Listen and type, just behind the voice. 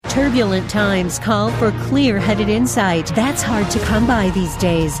Turbulent times call for clear-headed insight. That's hard to come by these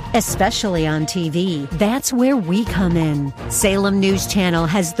days, especially on TV. That's where we come in. Salem News Channel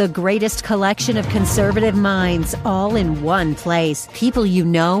has the greatest collection of conservative minds all in one place. People you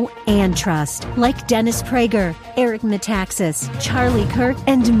know and trust, like Dennis Prager, Eric Metaxas, Charlie Kirk,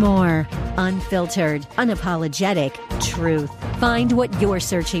 and more. Unfiltered, unapologetic truth. Find what you're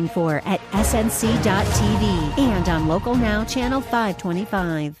searching for at snc.tv and on Local Now, Channel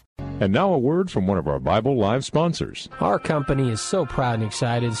 525. And now a word from one of our Bible Live sponsors. Our company is so proud and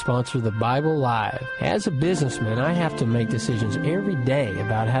excited to sponsor the Bible Live. As a businessman, I have to make decisions every day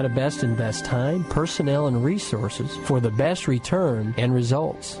about how to best invest time, personnel, and resources for the best return and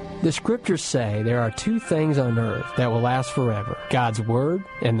results. The scriptures say there are two things on earth that will last forever: God's Word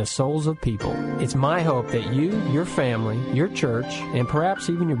and the souls of people. It's my hope that you, your family, your church, and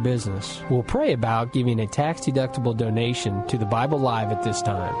perhaps even your business will pray about giving a tax-deductible donation to the Bible Live at this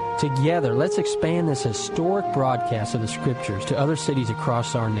time. Together, let's expand this historic broadcast of the Scriptures to other cities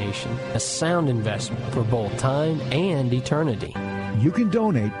across our nation. A sound investment for both time and eternity. You can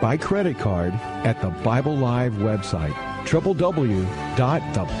donate by credit card at the Bible Live website,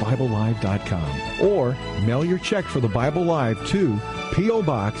 www.thebiblelive.com, or mail your check for the Bible Live to P.O.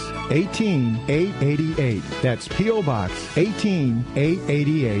 Box 18888. That's P.O. Box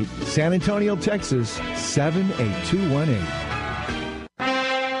 18888, San Antonio, Texas 78218.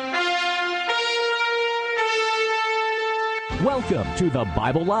 Welcome to the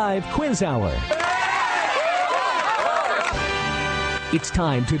Bible Live Quiz Hour. It's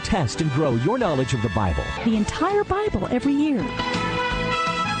time to test and grow your knowledge of the Bible. The entire Bible every year.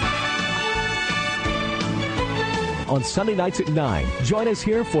 On Sunday nights at 9, join us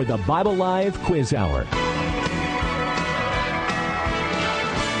here for the Bible Live Quiz Hour.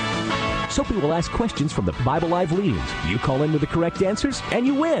 Soapy will ask questions from the Bible Live leaders. You call in with the correct answers, and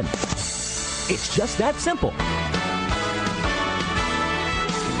you win. It's just that simple.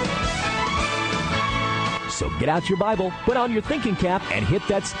 So get out your Bible, put on your thinking cap, and hit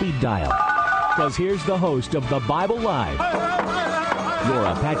that speed dial. Because here's the host of the Bible Live, your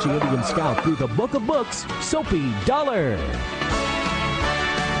Apache Indian scout through the Book of Books, Soapy Dollar.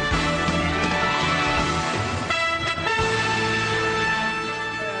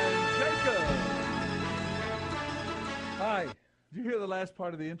 Hi. Did you hear the last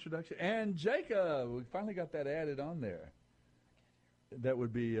part of the introduction? And Jacob, we finally got that added on there. That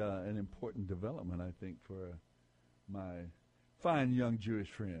would be an important development, I think, for my fine young Jewish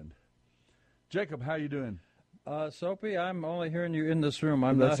friend. Jacob, how you doing? Soapy, I'm only hearing you in this room.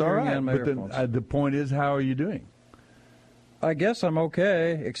 I'm That's not all hearing right. you on my But earphones. the point is, how are you doing? I guess I'm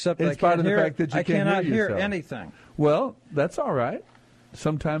okay, except In I spite can't of the hear. fact that you I can't cannot hear hear yourself. anything. Well, that's all right.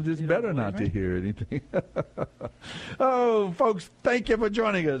 Sometimes it's better not to hear anything. Oh, folks, thank you for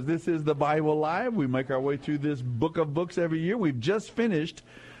joining us. This is the Bible Live. We make our way through this book of books every year. We've just finished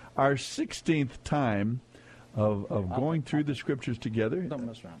our 16th time of going through the scriptures together. Don't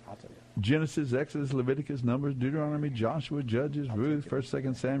mess around. I'll tell you. Genesis, Exodus, Leviticus, Numbers, Deuteronomy, Joshua, Judges, Ruth, 1st,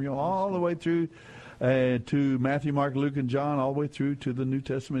 2nd Samuel, all the way through to Matthew, Mark, Luke, and John, all the way through to the New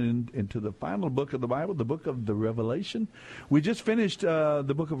Testament and to the final book of the Bible, the book of the Revelation. We just finished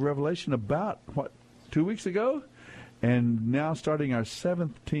the book of Revelation about, 2 weeks ago? And now starting our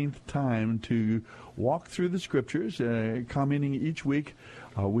 17th time to walk through the scriptures, commenting each week.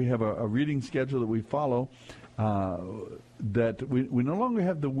 We have a reading schedule that we follow. That we no longer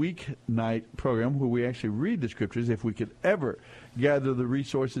have the weeknight program where we actually read the scriptures. If we could ever gather the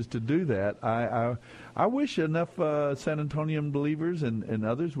resources to do that, I wish enough San Antonian believers and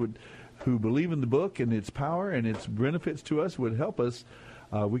others who believe in the book and its power and its benefits to us would help us.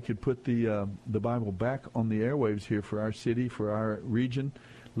 We could put the Bible back on the airwaves here for our city, for our region.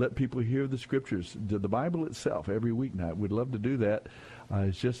 Let people hear the scriptures, the Bible itself, every weeknight. We'd love to do that.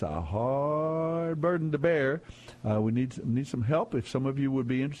 It's just a hard burden to bear. We need some help. If some of you would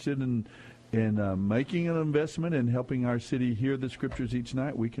be interested in making an investment and helping our city hear the scriptures each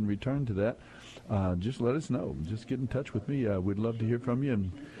night, we can return to that. Just let us know. Just get in touch with me. We'd love to hear from you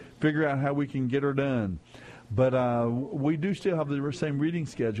and figure out how we can get her done. But we do still have the same reading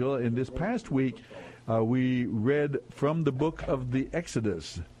schedule. In this past week, we read from the book of the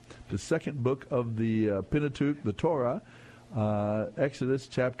Exodus, the second book of the Pentateuch, the Torah, Exodus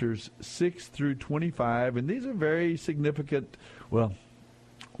chapters 6 through 25. And these are very significant. Well,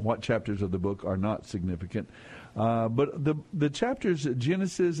 what chapters of the book are not significant? But the chapters,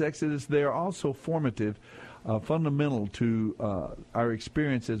 Genesis, Exodus, they are also formative, fundamental to our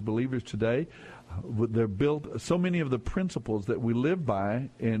experience as believers today. They're built, so many of the principles that we live by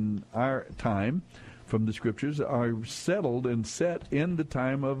in our time from the Scriptures are settled and set in the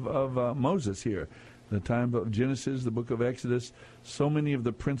time of Moses here, the time of Genesis, the book of Exodus. So many of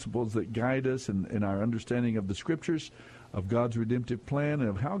the principles that guide us in our understanding of the Scriptures, of God's redemptive plan, and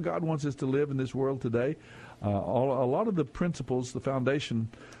of how God wants us to live in this world today. A lot of the principles, the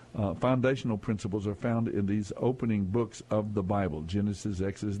foundational principles, are found in these opening books of the Bible: Genesis,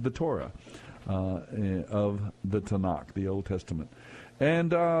 Exodus, the Torah, of the Tanakh, the Old Testament.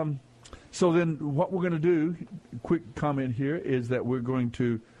 And so then what we're going to do, quick comment here, is that we're going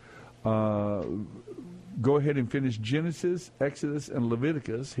to go ahead and finish Genesis, Exodus, and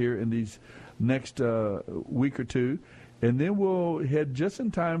Leviticus here in these next week or two. And then we'll head just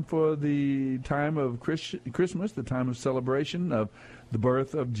in time for the time of Christmas, the time of celebration of the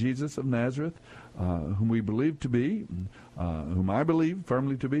birth of Jesus of Nazareth, whom we believe to be, whom I believe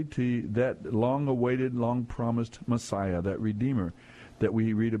firmly to be, that long-awaited, long-promised Messiah, that Redeemer that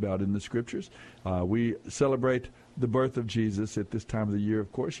we read about in the Scriptures. We celebrate the birth of Jesus at this time of the year,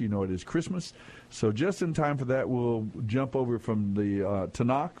 of course. You know it is Christmas. So just in time for that, we'll jump over from the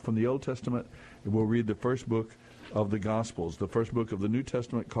Tanakh, from the Old Testament, and we'll read the first book of the Gospels, the first book of the New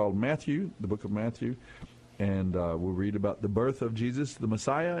Testament, called Matthew, the book of Matthew. And we'll read about the birth of Jesus, the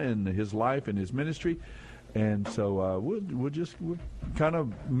Messiah, and his life and his ministry. And so we're kind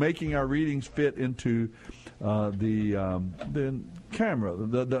of making our readings fit into the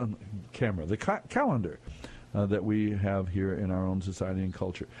calendar that we have here in our own society and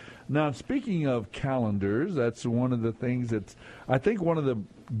culture. Now, speaking of calendars, that's one of the things that's, I think, one of the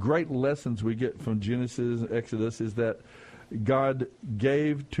great lessons we get from Genesis, Exodus, is that God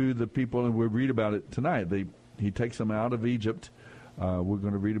gave to the people, and we'll read about it tonight. He takes them out of Egypt. We're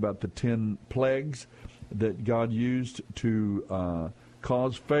going to read about the 10 plagues that God used to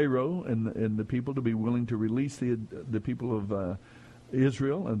cause Pharaoh and the people to be willing to release the people of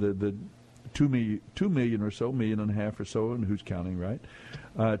Israel, and the 2 million or so, 1.5 million or so, and who's counting, right?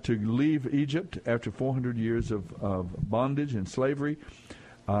 To leave Egypt after 400 years of bondage and slavery,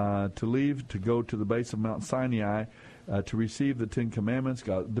 to go to the base of Mount Sinai, to receive the 10 Commandments,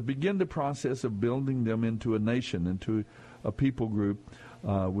 to begin the process of building them into a nation, into a people group,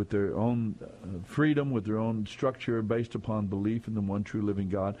 with their own freedom, with their own structure based upon belief in the one true living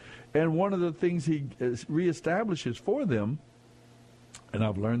God. And one of the things he reestablishes for them, and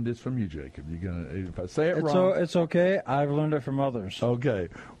I've learned this from you, Jacob. If I say it wrong, it's okay. I've learned it from others. Okay.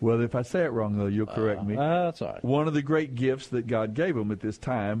 Well, if I say it wrong, though, you'll correct me. That's all right. One of the great gifts that God gave them at this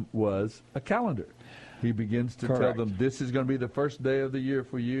time was a calendar. He begins to tell them, this is going to be the first day of the year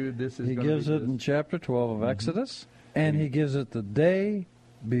for you. He gives it in chapter 12 of Exodus, and he gives it the day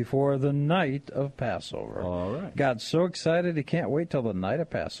before the night of Passover. All right. God's so excited he can't wait till the night of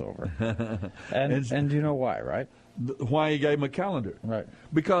Passover. and you know why, right? Why he gave them a calendar. Right.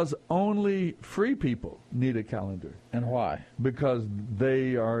 Because only free people need a calendar. And why? Because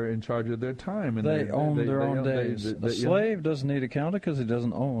they are in charge of their time. And they own their own days. A slave doesn't need a calendar because he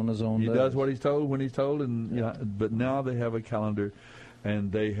doesn't own his own days. He does what he's told when he's told. But now they have a calendar, and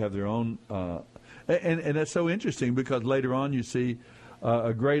they have their own. And that's so interesting, because later on you see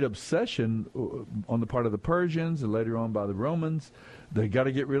a great obsession on the part of the Persians, and later on by the Romans. They got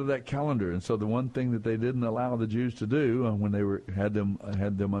to get rid of that calendar, and so the one thing that they didn't allow the Jews to do when they had them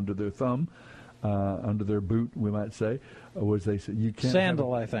under their thumb, under their boot, we might say, was they said you can't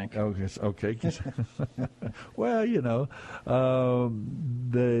sandal. I think. Okay. Well,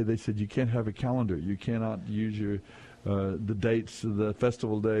 they said you can't have a calendar. You cannot use your the dates, the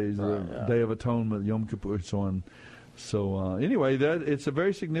festival days, Day of Atonement, Yom Kippur, so on. So anyway, it's a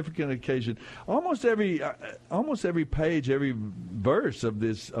very significant occasion. Almost every page, every verse of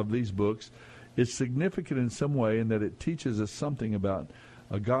these books is significant in some way, in that it teaches us something about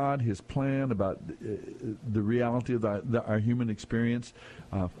God, His plan, about the reality of our human experience.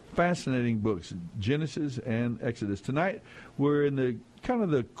 Fascinating books, Genesis and Exodus. Tonight we're in the kind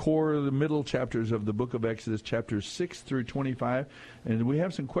of the core, the middle chapters of the book of Exodus, chapters 6 through 25. And we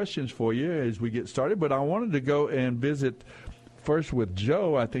have some questions for you as we get started. But I wanted to go and visit first with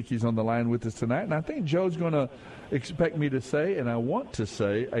Joe. I think he's on the line with us tonight. And I think Joe's going to expect me to say, and I want to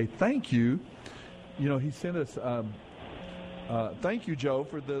say, a thank you. He sent us, thank you, Joe,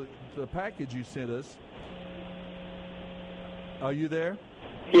 for the package you sent us. Are you there?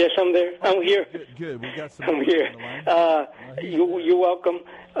 Yes, I'm there. I'm here. Good. We got some. I'm here. You're welcome.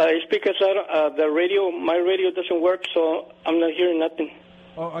 It's because my radio doesn't work, so I'm not hearing nothing.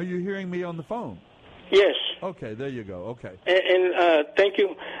 Oh, are you hearing me on the phone? Yes. Okay, there you go. Okay. And thank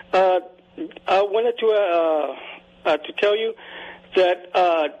you. I wanted to tell you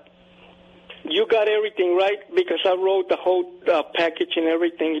that you got everything right, because I wrote the whole package and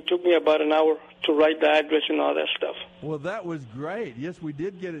everything. It took me about an hour to write the address and all that stuff. Well, that was great. Yes, we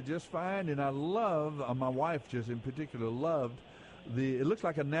did get it just fine, and I love, my wife just in particular loved, it looks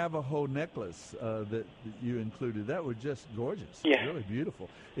like a Navajo necklace that you included. That was just gorgeous. Yeah. Really beautiful.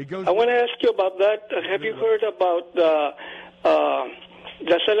 It goes. I want to ask you about that. Have you heard about the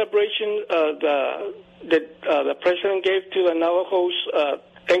celebration the president gave to the Navajos,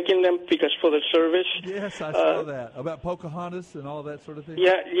 thanking them for the service? Yes, I saw that. About Pocahontas and all that sort of thing?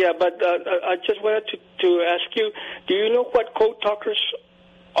 Yeah, but I just wanted to ask you, do you know what code talkers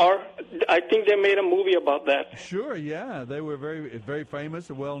are? I think they made a movie about that. Sure, yeah. They were very, very famous,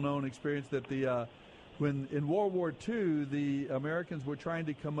 a well-known experience that when in World War II, the Americans were trying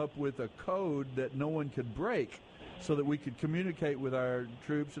to come up with a code that no one could break so that we could communicate with our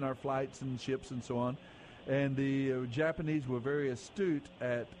troops and our flights and ships and so on. And the Japanese were very astute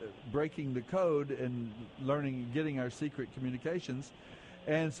at breaking the code and getting our secret communications.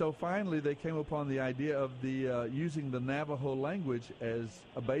 And so finally they came upon the idea of using the Navajo language as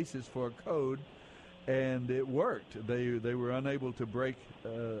a basis for a code, and it worked. They were unable to break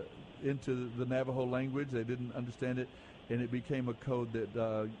into the Navajo language. They didn't understand it, and it became a code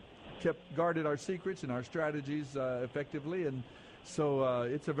that guarded our secrets and our strategies effectively. And so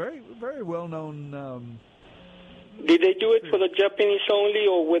it's a very, very well-known... Did they do it for the Japanese only,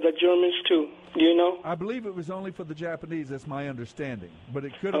 or with the Germans too? Do you know? I believe it was only for the Japanese. That's my understanding. But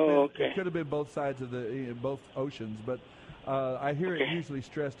it could have been. Okay. It could have been both sides of both oceans. But I hear it usually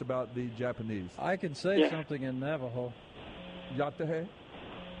stressed about the Japanese. I can say something in Navajo. Yatahe?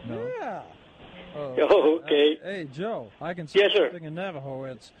 No. Yeah. Okay. Hey, Joe, I can say something in Navajo.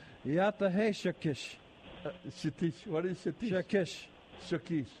 It's Yatahe Shakish. Shatish. What is Shatish? Shakish.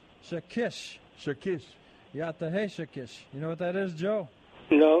 Shakish. Shakish. Shakish. Yatahe Shakish. You know what that is, Joe?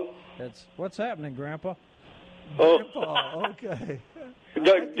 No. It's what's happening, Grandpa. Grandpa, okay.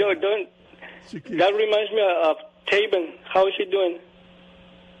 Don't. That reminds me of Taban. How is he doing?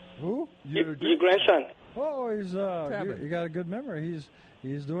 Who? Your grandson. Oh, he's you got a good memory.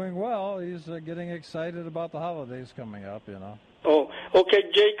 He's doing well. He's getting excited about the holidays coming up, you know. Oh, okay,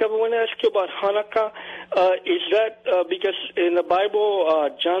 Jacob, I want to ask you about Hanukkah. Is that because in the Bible,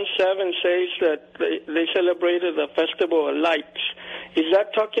 John 7 says that they celebrated the festival of lights. Is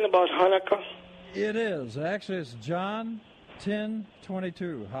that talking about Hanukkah? It is. Actually, it's John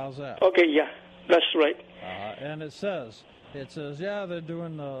 10:22. How's that? Okay, yeah, that's right. And it says, yeah, they're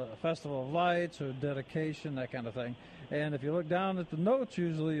doing the Festival of Lights or dedication, that kind of thing. And if you look down at the notes,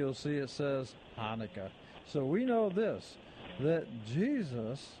 usually you'll see it says Hanukkah. So we know this, that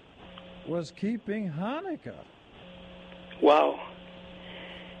Jesus was keeping Hanukkah. Wow.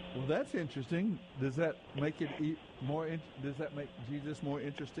 Well, that's interesting. Does that make it more? Does that make Jesus more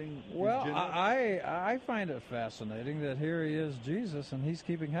interesting? Well, I find it fascinating that here he is, Jesus, and he's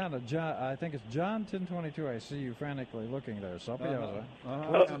keeping Hanukkah. I think it's John 10:22. I see you frantically looking there. So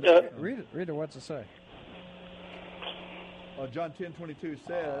read it. What's it say? John 10:22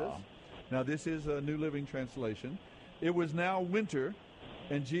 says. Now this is a New Living Translation. It was now winter,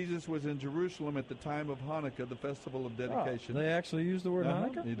 and Jesus was in Jerusalem at the time of Hanukkah, the festival of dedication. They actually use the word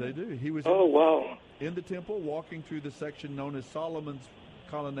Hanukkah? Yeah, they do. He was in the temple, walking through the section known as Solomon's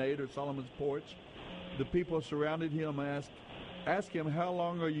colonnade or Solomon's porch. The people surrounded him and asked him, "How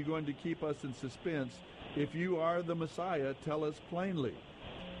long are you going to keep us in suspense? If you are the Messiah, tell us plainly."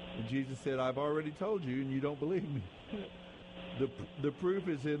 And Jesus said, "I've already told you, and you don't believe me. The proof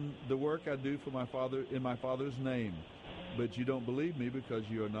is in the work I do for my Father in my Father's name. But you don't believe me because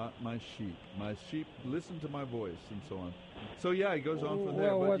you are not my sheep. My sheep listen to my voice," and so on. So yeah, he goes on from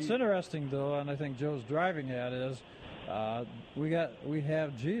there. Well, what's interesting though, and I think Joe's driving at, is we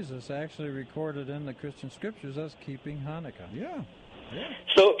have Jesus actually recorded in the Christian scriptures as keeping Hanukkah. Yeah.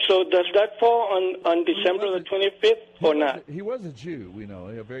 So does that fall on December the 25th or not? He was a Jew, we know,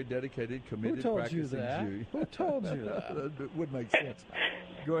 a very dedicated, committed, practicing Jew. Who told you that? That would make sense.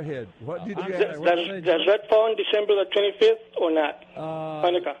 Go ahead. What did you ask? Does that fall on December the 25th or not?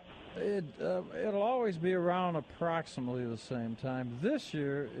 Hanukkah. It'll always be around approximately the same time. This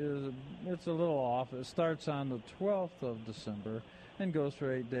year it's a little off. It starts on the 12th of December and goes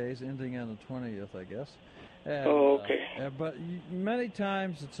for 8 days, ending on the 20th, I guess. And, okay. But many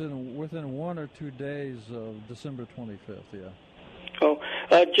times it's within 1 or 2 days of December 25th, yeah. Oh,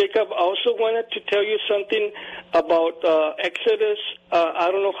 Jacob, I also wanted to tell you something about Exodus. I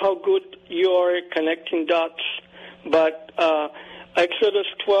don't know how good you are at connecting dots, but Exodus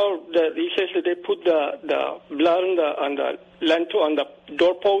 12, he says that they put the blood on the lintel, on the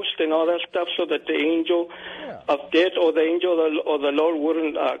doorpost and all that stuff so that the angel of death or the angel or the Lord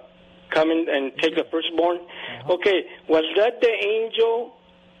wouldn't come in and take the firstborn. Okay, was that the angel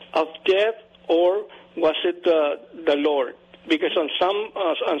of death or was it the Lord? Because on some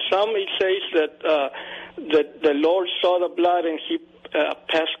it says that the Lord saw the blood and he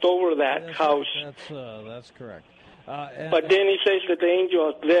passed over that house. That's correct. But then he says that the angel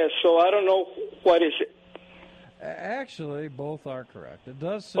of death. So I don't know what is it. Actually, both are correct. It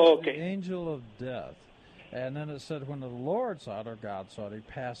does say the angel of death. And then it said when the Lord saw it, or God saw it, he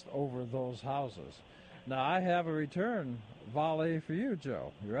passed over those houses. Now, I have a return volley for you,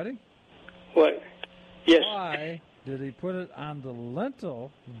 Joe. You ready? What? Yes. Why did he put it on the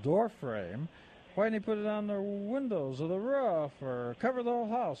lintel, door frame? Why didn't he put it on the windows or the roof or cover the whole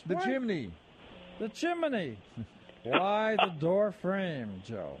house? The chimney. The chimney. Why the door frame,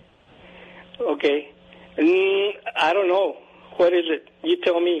 Joe? Okay. I don't know. What is it? You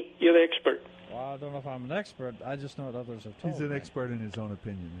tell me. You're the expert. Well, I don't know if I'm an expert. I just know what others have told me. He's an expert in his own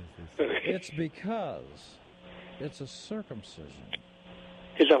opinion. It's because it's a circumcision.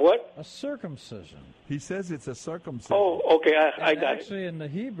 Is that what? A circumcision. He says it's a circumcision. Oh, okay. I got it. Actually, in the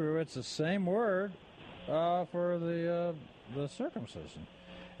Hebrew, it's the same word for the circumcision.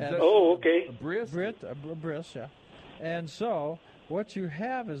 And okay. A bris? A bris, yeah. And so, what you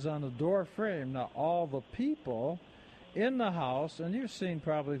have is on the door frame, now all the people in the house, and you've seen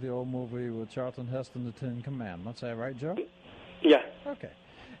probably the old movie with Charlton Heston, The Ten Commandments. Is that right, Joe? Yeah. Okay.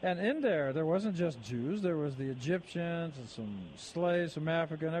 And in there wasn't just Jews. There was the Egyptians and some slaves from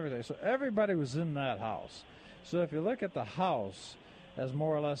Africa and everything. So everybody was in that house. So if you look at the house as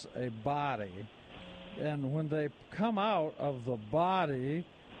more or less a body, and when they come out of the body,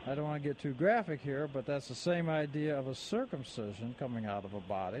 I don't want to get too graphic here, but that's the same idea of a circumcision coming out of a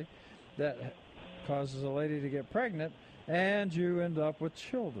body that causes a lady to get pregnant, and you end up with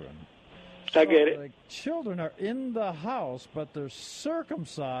children. I get it. The children are in the house, but they're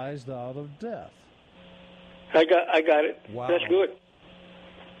circumcised out of death. I got it. Wow. That's good.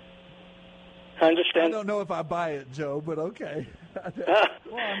 I understand. I don't know if I buy it, Joe, but okay.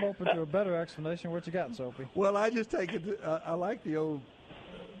 Well, I'm open to a better explanation. What you got, Soapy? Well, I just take it. I like the old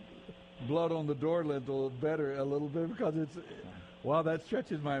blood on the door lintel better a little bit because it's. Well, that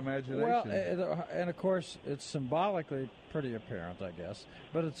stretches my imagination. Well, and of course, it's symbolically pretty apparent, I guess.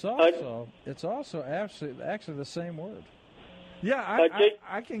 But it's also actually the same word. Yeah,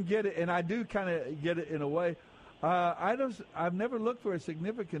 I can get it, and I do kind of get it in a way. I've never looked for a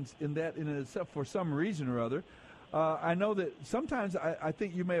significance in that in itself for some reason or other. I know that sometimes I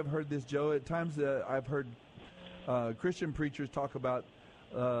think you may have heard this, Joe. At times I've heard Christian preachers talk about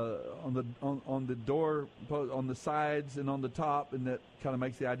on the door, on the sides, and on the top, and that kind of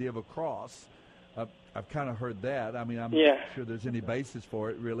makes the idea of a cross. I've kind of heard that. I mean, I'm not sure there's any basis for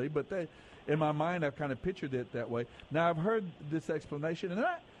it really, but in my mind, I've kind of pictured it that way. Now, I've heard this explanation, and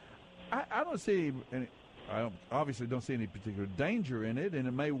I don't see any. I obviously don't see any particular danger in it, and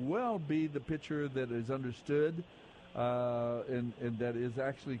it may well be the picture that is understood and that is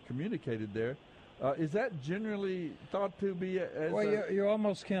actually communicated there. Is that generally thought to be as well? You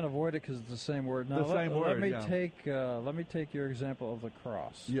almost can't avoid it because it's the same word. Now, let me take your example of the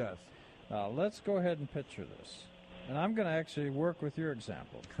cross. Yes. Let's go ahead and picture this, and I'm going to actually work with your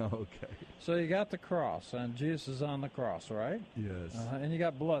example. Okay. So you got the cross, and Jesus is on the cross, right? Yes. And you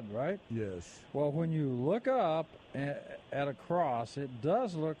got blood, right? Yes. Well, when you look up at a cross, it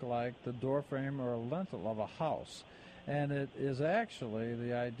does look like the doorframe or a lintel of a house, and it is actually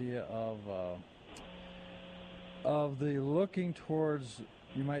the idea of the looking towards,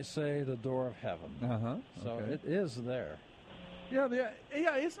 you might say, the door of heaven. So it is there. Yeah,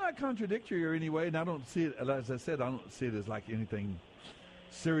 it's not contradictory or any way, and I don't see it, as I said, I don't see it as like anything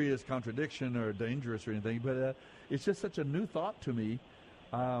serious contradiction or dangerous or anything, but it's just such a new thought to me.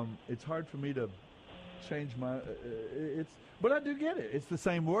 It's hard for me to change my, but I do get it. It's the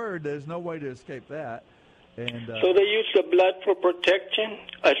same word. There's no way to escape that. And so they use the blood for protection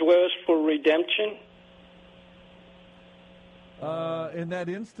as well as for redemption? In that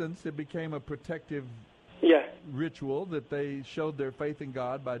instance, it became a protective ritual that they showed their faith in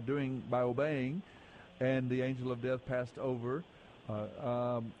God by obeying, and the angel of death passed over.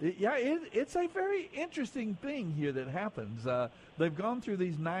 It's a very interesting thing here that happens. They've gone through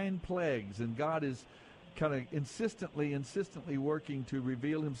these 9 plagues, and God is kind of insistently working to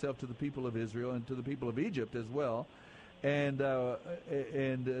reveal himself to the people of Israel and to the people of Egypt as well. And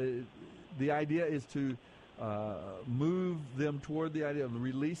the idea is to move them toward the idea of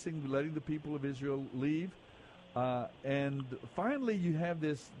letting the people of Israel leave. And finally, you have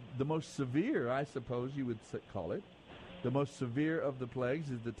the most severe, I suppose you would call it, the most severe of the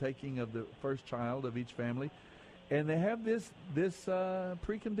plagues is the taking of the first child of each family. And they have this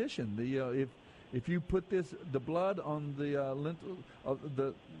precondition. if you put the blood on the lintel of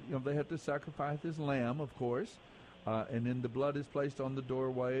they have to sacrifice this lamb, of course, and then the blood is placed on the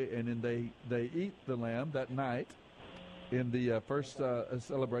doorway, and then they eat the lamb that night in the first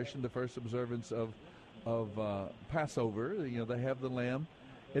celebration, the first observance of Passover. They have the lamb,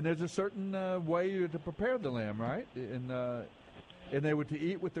 and there's a certain way to prepare the lamb, right? And they were to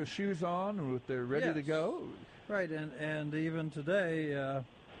eat with their shoes on, or with their ready to go. Right, and even today,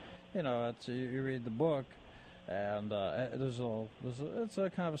 you read the book, and it's a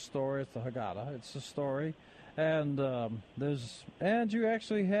kind of a story. It's the Haggadah. It's a story, and you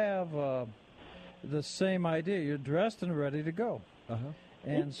actually have the same idea. You're dressed and ready to go,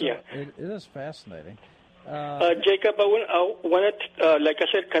 and so it is fascinating. Jacob, I wanted, like I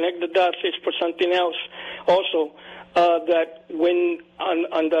said, connect the dots. It's for something else also. That when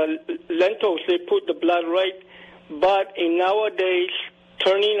on the lentils they put the blood, right? But in nowadays,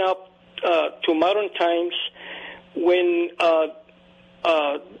 turning up to modern times, when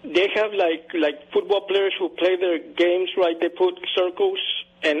they have like football players who play their games, right? They put circles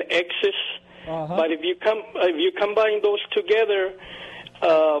and X's. But if you combine those together,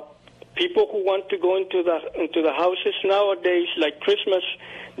 people who want to go into the houses nowadays, like Christmas,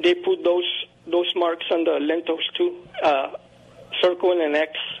 they put those marks on the lentils too, circle and an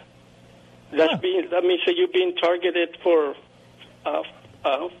X. That means that you're being targeted for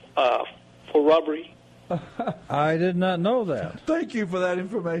robbery. I did not know that. Thank you for that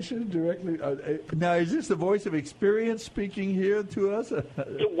information directly. Now, is this the voice of experience speaking here to us?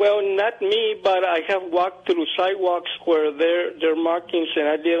 Well, not me, but I have walked through sidewalks where there are markings, and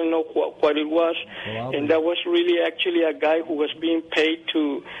I didn't know what it was. And that was really actually a guy who was being paid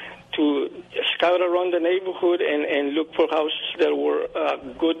to scout around the neighborhood and look for houses that were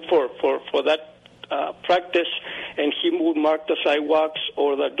good for that practice, and he would mark the sidewalks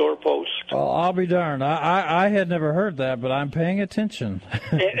or the doorpost. Well, I'll be darned. I had never heard that, but I'm paying attention.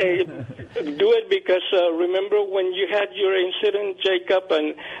 Do it because remember when you had your incident, Jacob,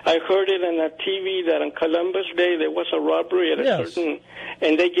 and I heard it on the TV that on Columbus Day there was a robbery at a certain,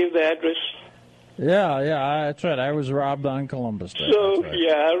 and they gave the address. Yeah, that's right. I was robbed on Columbus Day. So, right.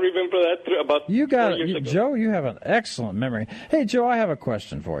 yeah, I remember that about you got it, Joe, you have an excellent memory. Hey, Joe, I have a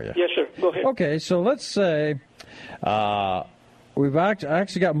question for you. Yes, sir. Go ahead. Okay, so let's say we've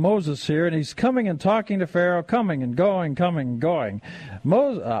actually got Moses here, and he's coming and talking to Pharaoh, coming and going, coming and going.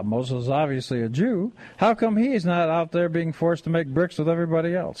 Moses is obviously a Jew. How come he's not out there being forced to make bricks with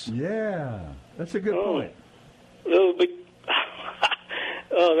everybody else? Yeah, that's a good point. A little bit.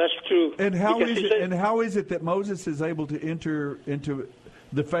 Oh, that's true. And how is it that Moses is able to enter into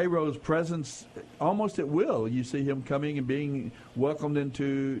the Pharaoh's presence almost at will? You see him coming and being welcomed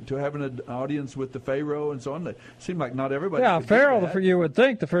into having an audience with the Pharaoh and so on. It seemed like not everybody. Yeah, Pharaoh, for you would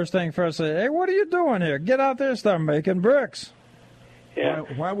think the first thing first say, "Hey, what are you doing here? Get out there and start making bricks." Yeah.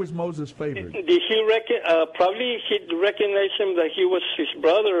 Why was Moses favored? Did he probably he recognized him that he was his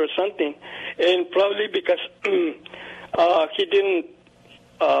brother or something, and probably because he didn't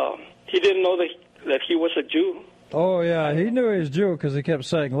know that he was a Jew. Oh, yeah, he knew he was Jew because he kept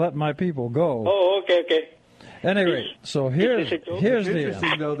saying, "Let my people go." Oh, okay. Anyway, so here's the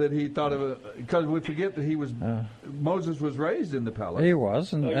interesting though that he thought of because we forget that he was Moses was raised in the palace. He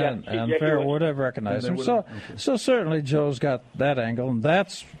was, and Pharaoh would have recognized him. So certainly Joe's got that angle, and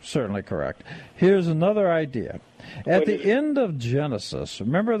that's certainly correct. Here's another idea. At the end of Genesis,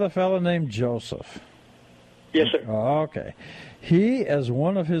 remember the fellow named Joseph? Yes, sir. Oh, okay. He, as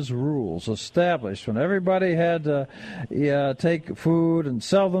one of his rules, established when everybody had to take food and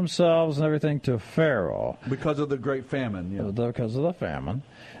sell themselves and everything to Pharaoh. Because of the great famine. Yeah. Because of the famine.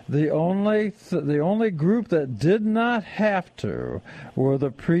 The only group that did not have to were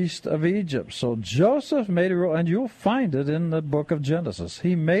the priests of Egypt. So Joseph made a rule, and you'll find it in the book of Genesis.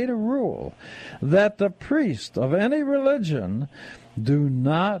 He made a rule that the priests of any religion do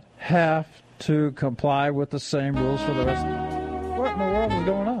not have to comply with the same rules for the rest. What in the world is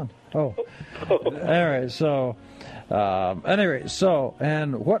going on? Oh,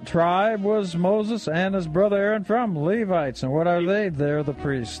 and what tribe was Moses and his brother Aaron from? Levites. And what are they? They're the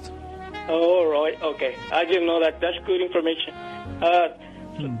priests. Oh, right. Okay. I didn't know that. That's good information.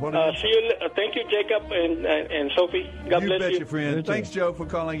 See you. Thank you, Jacob and Sophie. God bless you. You bet, friend. Thanks, Joe, for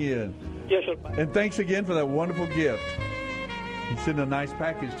calling in. Yes, sir. And thanks again for that wonderful gift. You sent a nice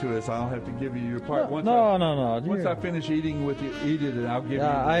package to us. I'll have to give you your part. No. Once I finish eating with you, eat it, and I'll give you.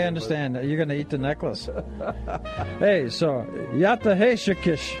 I understand. You're going to eat the necklace. Hey, so Yata Hey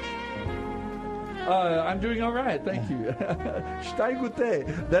Shakish. I'm doing all right, thank you. Stai gute.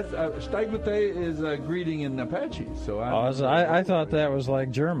 That's Stai gute is a greeting in Apache. So I thought that was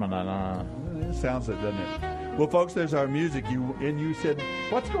like German. I don't know. It sounds like, doesn't it? Well, folks, there's our music. You said,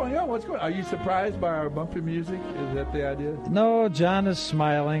 "What's going on? What's going on?" Are you surprised by our bumpy music? Is that the idea? No, John is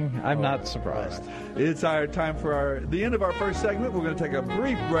smiling. I'm not surprised. Right. It's our time for the end of our first segment. We're going to take a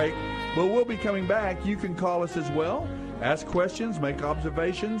brief break, but we'll be coming back. You can call us as well. Ask questions, make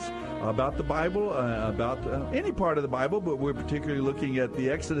observations about the Bible, about any part of the Bible, but we're particularly looking at the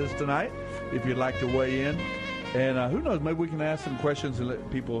Exodus tonight, if you'd like to weigh in. And who knows, maybe we can ask some questions and let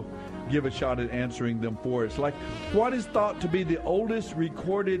people give a shot at answering them for us. Like, what is thought to be the oldest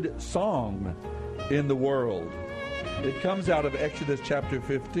recorded song in the world? It comes out of Exodus chapter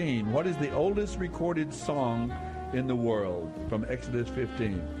 15. What is the oldest recorded song in the world? From Exodus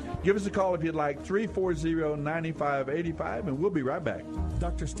 15. Give us a call if you'd like, 340-9585, and we'll be right back.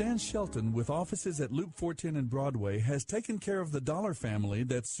 Dr. Stan Shelton, with offices at Loop 410 and Broadway, has taken care of the Dollar family,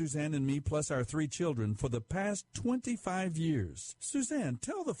 that's Suzanne and me plus our 3 children, for the past 25 years. Suzanne,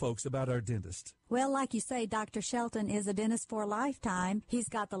 tell the folks about our dentist. Well, like you say, Dr. Shelton is a dentist for a lifetime. He's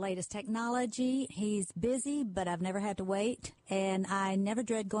got the latest technology. He's busy, but I've never had to wait, and I never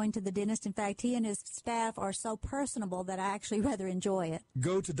dread going to the dentist. In fact, he and his staff are so personable that I actually rather enjoy it.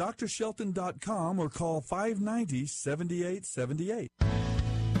 Go to drshelton.com or call 590-7878.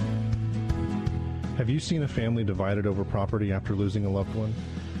 Have you seen a family divided over property after losing a loved one?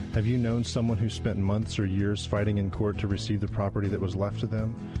 Have you known someone who spent months or years fighting in court to receive the property that was left to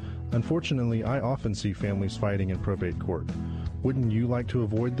them? Unfortunately, I often see families fighting in probate court. Wouldn't you like to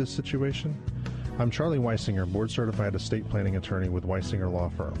avoid this situation? I'm Charlie Weisinger, board-certified estate planning attorney with Weisinger Law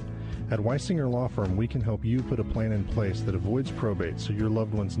Firm. At Weisinger Law Firm, we can help you put a plan in place that avoids probate so your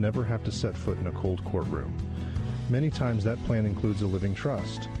loved ones never have to set foot in a cold courtroom. Many times that plan includes a living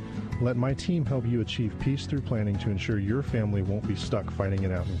trust. Let my team help you achieve peace through planning to ensure your family won't be stuck fighting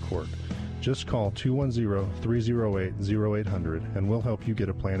it out in court. Just call 210-308-0800 and we'll help you get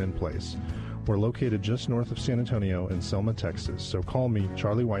a plan in place. We're located just north of San Antonio in Selma, Texas, so call me,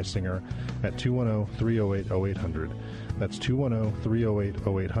 Charlie Weisinger, at 210-308-0800. That's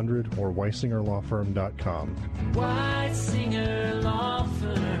 210-308-0800 or WeisingerLawFirm.com. Weisinger Law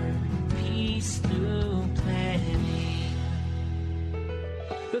Firm, peace through planning.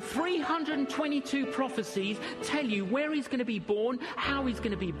 The 322 prophecies tell you where he's going to be born, how he's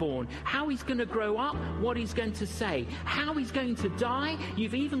going to be born, how he's going to grow up, what he's going to say, how he's going to die.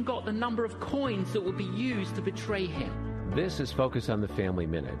 You've even got the number of coins that will be used to betray him. This is Focus on the Family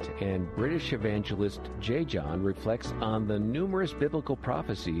Minute, and British evangelist J. John reflects on the numerous biblical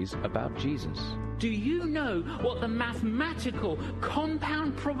prophecies about Jesus. Do you know what the mathematical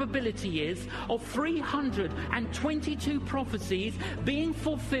compound probability is of 322 prophecies being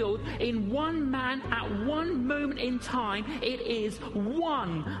fulfilled in one man at one moment in time? It is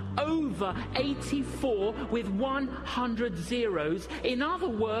 1/84 with 100 zeros. In other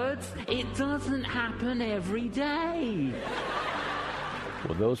words, it doesn't happen every day.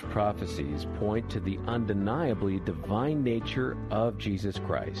 Well, those prophecies point to the undeniably divine nature of Jesus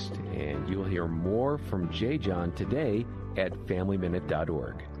Christ, and you'll hear more from J. John today at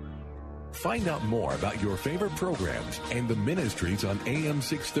FamilyMinute.org. Find out more about your favorite programs and the ministries on AM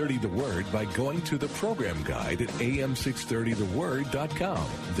 630 The Word by going to the program guide at am630theword.com.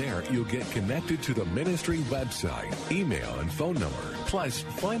 There, you'll get connected to the ministry website, email, and phone number. Plus,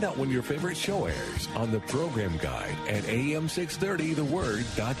 find out when your favorite show airs on the program guide at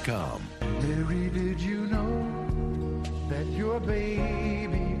am630theword.com. Mary, did you know that your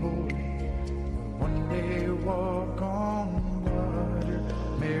baby boy will one day walk on water?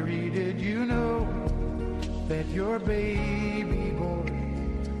 Mary, did you know that your baby boy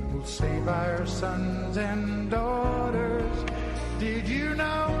will save our sons and daughters? Did you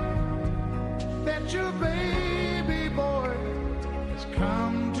know that your baby boy has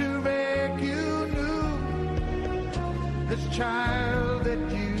come to make you new? This child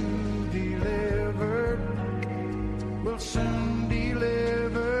that you delivered will soon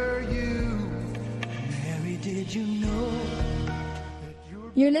deliver you. Mary, did you know?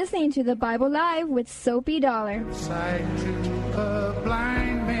 You're listening to the Bible Live with Soapy Dollar. Sight to a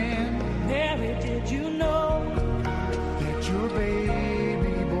blind man. Mary, did you know that your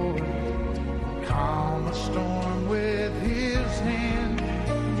baby boy calm a storm with his hand?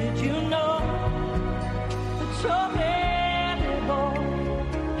 Did you know that your baby boy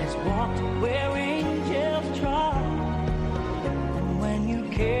has walked where angels trod? And when you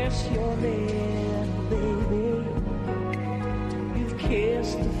kiss your little baby,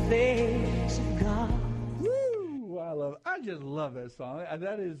 kiss the face of God. Woo! I just love that song.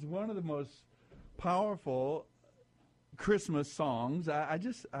 That is one of the most powerful Christmas songs. I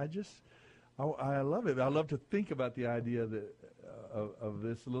love it. I love to think about the idea that of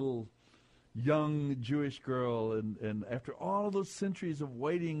this little young Jewish girl, and after all of those centuries of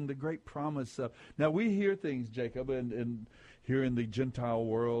waiting, the great promise. Now we hear things, Jacob, and here in the Gentile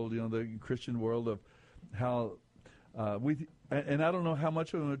world, the Christian world, of how and I don't know how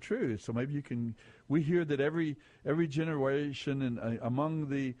much of them are true. So maybe we hear that every generation and among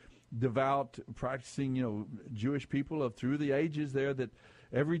the devout, practicing, Jewish people through the ages there, that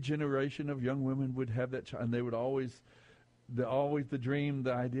every generation of young women would have that child, and they would always the dream,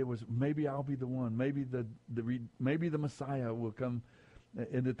 the idea was, maybe I'll be the one, maybe maybe the Messiah will come,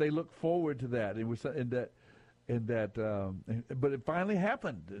 and that they look forward to that. But it finally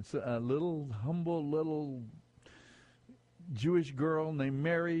happened. It's a little humble Jewish girl named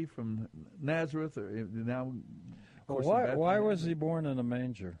Mary from Nazareth. Why was he born in a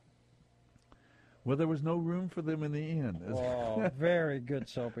manger? Well, there was no room for them in the inn. Oh, very good,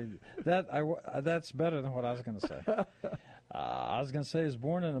 Soapy. That's better than what I was going to say. I was going to say he's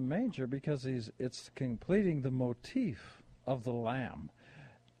born in a manger because it's completing the motif of the lamb.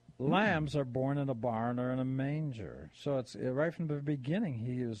 Lambs are born in a barn or in a manger. So it's right from the beginning.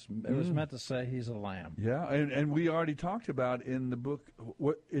 It was meant to say he's a lamb. Yeah, and we already talked about in the book.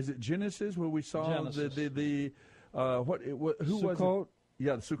 What is it? Genesis, where we saw Genesis. who Sukkot. was it?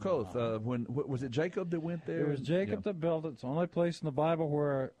 Yeah, the Sukkot. Was it Jacob that went there? It was Jacob that built it. It's the only place in the Bible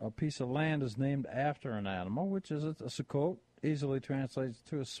where a piece of land is named after an animal, which is a Sukkot. Easily translates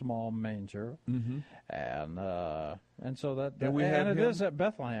to a small manger, and so it is at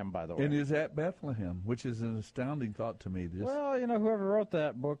Bethlehem, by the way. It is at Bethlehem, which is an astounding thought to me. Well, whoever wrote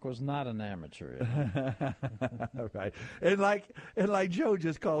that book was not an amateur. Right, and like Joe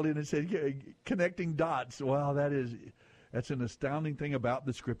just called in and said, connecting dots. Well, that's an astounding thing about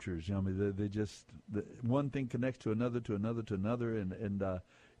the Scriptures. I mean, one thing connects to another, to another, to another, and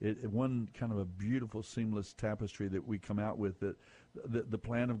one kind of a beautiful, seamless tapestry that we come out with, the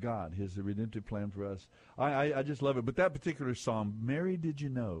plan of God, His redemptive plan for us. I just love it. But that particular psalm, Mary, did you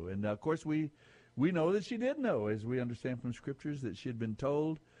know? And, of course, we know that she did know, as we understand from Scriptures, that she had been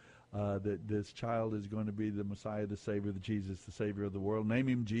told that this child is going to be the Messiah, the Savior, the Jesus, the Savior of the world. Name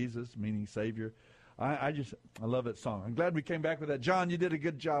Him Jesus, meaning Savior. I love that song. I'm glad we came back with that. John, you did a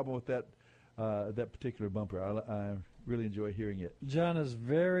good job with that particular bumper. I really enjoy hearing it. John is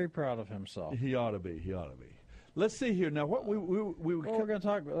very proud of himself. He ought to be. Let's see here now. What we're going to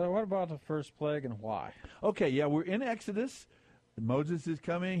talk. What about the first plague and why? Okay, yeah, we're in Exodus. Moses is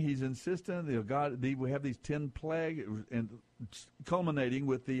coming. He's insistent. We have these 10 plagues, and culminating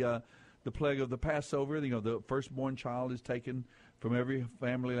with the plague of the Passover. The firstborn child is taken from every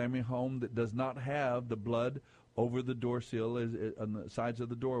family home that does not have the blood over the door sill on the sides of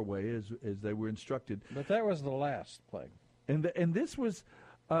the doorway, as they were instructed. But that was the last plague. And this was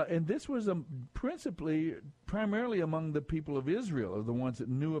primarily among the people of Israel, are the ones that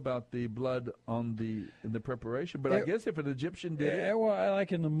knew about the blood in the preparation. But I guess if an Egyptian did it, well,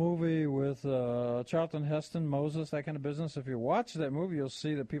 like in the movie with Charlton Heston, Moses, that kind of business. If you watch that movie, you'll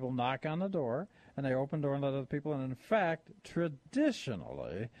see that people knock on the door and they open the door and let other people in. And in fact,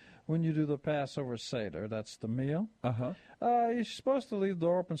 traditionally, when you do the Passover Seder, that's the meal, you're supposed to leave the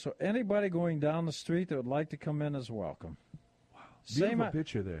door open so anybody going down the street that would like to come in is welcome. Beautiful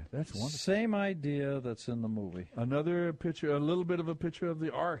picture there. That's wonderful. Same idea that's in the movie. Another picture, a little bit of a picture of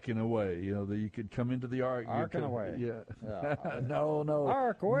the ark in a way. That you could come into the ark. Ark in a way. Yeah. No.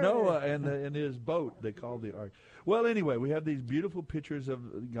 Ark away. Noah and his boat, they called the ark. Well, anyway, we have these beautiful pictures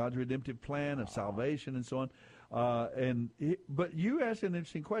of God's redemptive plan of salvation and so on. But you asked an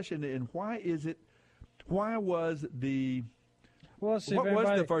interesting question, and what was the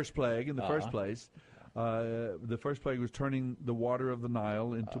first plague in the first place? The first plague was turning the water of the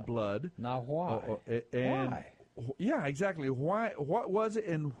Nile into blood. Now why? Why? Yeah, exactly. Why? What was it,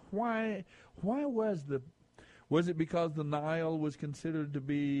 and why was it because the Nile was considered to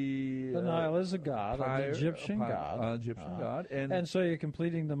be... The Nile is a god, an Egyptian god. And so you're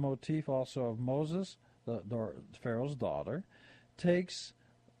completing the motif also of Moses, the Pharaoh's daughter,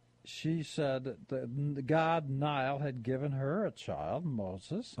 she said that the god Nile had given her a child,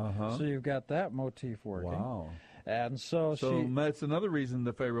 Moses. So you've got that motif working. Wow. And so that's another reason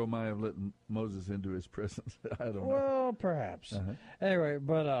the Pharaoh might have let Moses into his presence. I don't know. Well, perhaps. Anyway,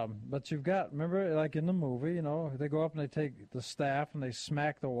 but you've got, remember, like in the movie, they go up and they take the staff and they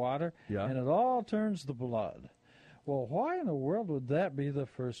smack the water, and it all turns to blood. Well, why in the world would that be the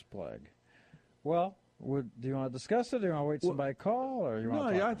first plague? Well, do you want to discuss it, or do you want to wait somebody call, or you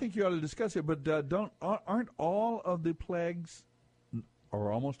want to talk? I think you ought to discuss it, but aren't all of the plagues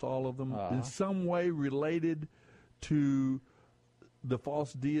or almost all of them, in some way related to the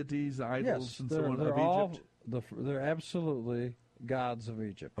false deities, idols, and so on of Egypt? They're absolutely gods of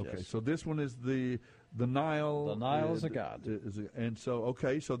Egypt. Okay, yes. so this one is the Nile. The Nile is a god. And so,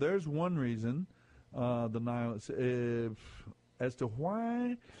 so there's one reason the Nile as to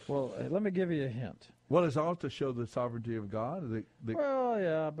why. Well, let me give you a hint. Well, it's all to show the sovereignty of God. Well,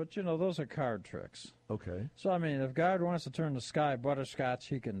 yeah, but those are card tricks. Okay. So, I mean, if God wants to turn the sky butterscotch,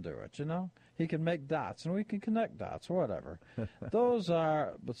 he can do it, He can make dots, and we can connect dots, whatever. So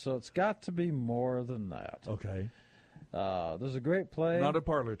it's got to be more than that. Okay. There's a great play. Not a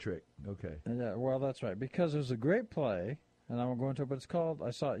parlor trick. Okay. Yeah, well, that's right. Because there's a great play, and I won't go into it, but it's called,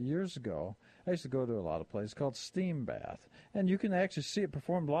 I saw it years ago. I used to go to a lot of plays called Steam Bath. And you can actually see it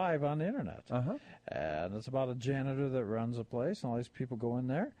performed live on the internet. Uh-huh. And it's about a janitor that runs a place, and all these people go in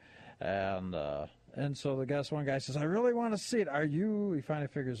there. And so one guy says, I really want to see it. Are you? He finally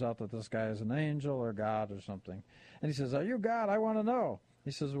figures out that this guy is an angel or God or something. And he says, are you God? I want to know.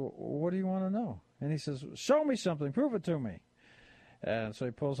 He says, well, what do you want to know? And he says, show me something. Prove it to me. And so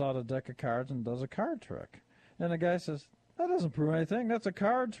he pulls out a deck of cards and does a card trick. And the guy says, that doesn't prove anything. That's a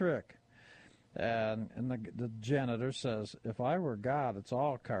card trick. And the janitor says, if I were God, it's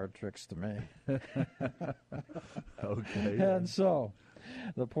all card tricks to me. Okay. And so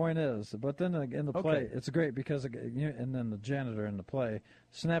the point is, but then in the play, it's great because, and then the janitor in the play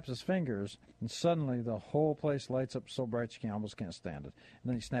snaps his fingers, and suddenly the whole place lights up so bright you almost can't stand it. And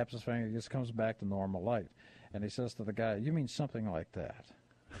then he snaps his finger, it just comes back to normal light. And he says to the guy, you mean something like that?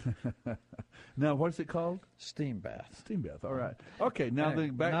 Now, what's it called? Steam bath. Steam bath. All right. Okay. Now,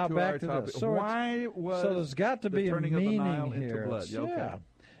 back to our topic. So why was so there's got to be a turning of the meaning Nile here? into blood? Yeah.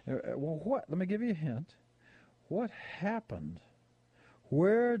 Well, let me give you a hint. What happened?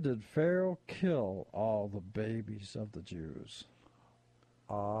 Where did Pharaoh kill all the babies of the Jews?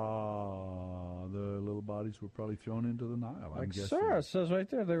 The little bodies were probably thrown into the Nile. I'm guessing. Sure, it says right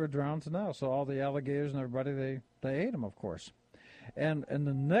there they were drowned to the Nile. So all the alligators and everybody, they ate them, of course. And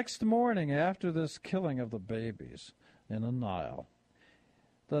the next morning after this killing of the babies in the Nile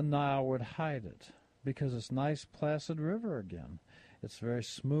would hide it because it's nice, placid river again. It's very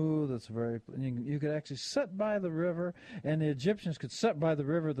smooth. It's you could actually sit by the river, and the Egyptians could sit by the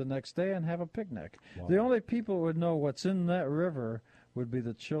river the next day and have a picnic. Wow. The only people who would know what's in that river would be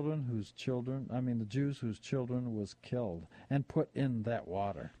the Jews whose children was killed and put in that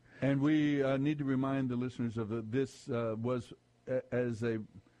water. And we need to remind the listeners of this was as a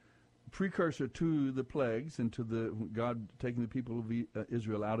precursor to the plagues and to the God taking the people of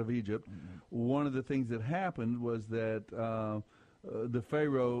Israel out of Egypt. Mm-hmm. One of the things that happened was that the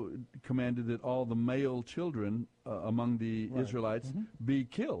Pharaoh commanded that all the male children among the Israelites be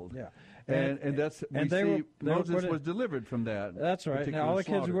killed. Yeah. And that's Moses was delivered from that. That's right. Now all the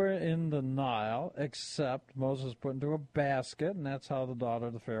kids were in the Nile except Moses was put into a basket, and that's how the daughter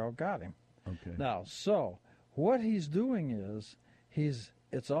of the Pharaoh got him. Okay. Now, so what he's doing is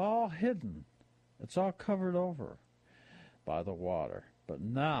it's all hidden. It's all covered over by the water. But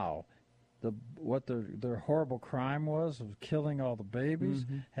now what their horrible crime was of killing all the babies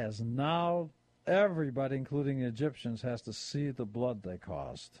has now everybody, including the Egyptians, has to see the blood they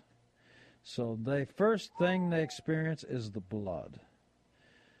caused. So the first thing they experience is the blood.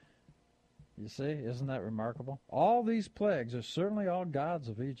 You see, isn't that remarkable? All these plagues are certainly all gods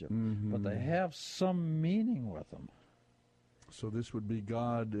of Egypt, but they have some meaning with them. So this would be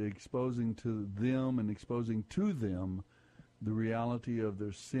God exposing to them and exposing to them the reality of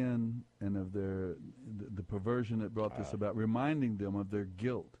their sin and of the perversion that brought this about, reminding them of their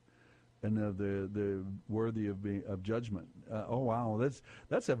guilt and of the worthy of judgment. Oh wow,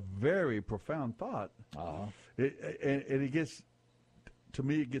 that's a very profound thought. It gets, to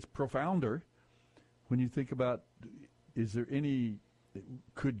me, it gets profounder when you think about: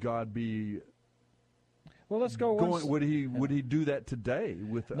 could God be? Well, let's go. Would he do that today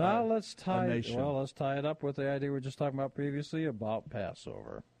with let's tie a nation? Well, let's tie it up with the idea we were just talking about previously about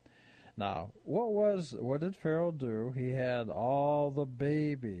Passover. Now, what did Pharaoh do? He had all the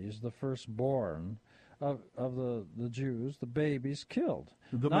babies, the firstborn of the Jews, the babies killed.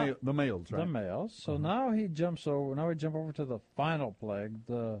 The males, right? The males. So now he jumps over. Now we jump over to the final plague,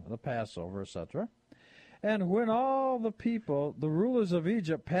 the Passover, etc. And when all the people, the rulers of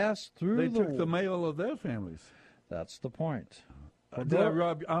Egypt, passed through they took the male of their families. That's the point. Did I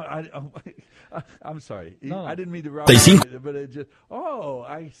rob? I'm sorry. No. I didn't mean to rob you, but it just. Oh,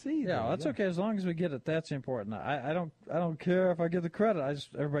 I see. Yeah, that's okay as long as we get it. That's important. I don't care if I get the credit.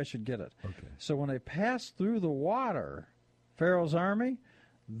 Everybody should get it. Okay. So when they passed through the water, Pharaoh's army,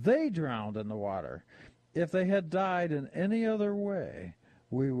 they drowned in the water. If they had died in any other way,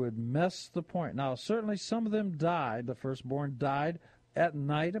 we would miss the point. Now, certainly some of them died. The firstborn died at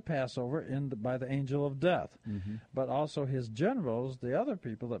night at Passover by the angel of death. Mm-hmm. But also his generals, the other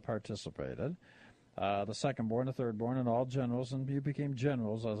people that participated, the secondborn, the thirdborn, and all generals, and you became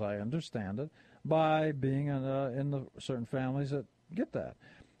generals, as I understand it, by being in the certain families that get that.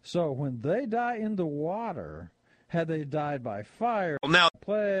 So when they die in the water, had they died by fire,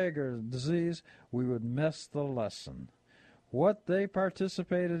 plague, or disease, we would miss the lesson. What they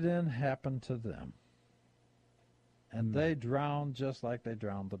participated in happened to them. And they drowned just like they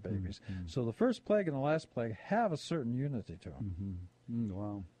drowned the babies. Mm-hmm. So the first plague and the last plague have a certain unity to them. Mm-hmm.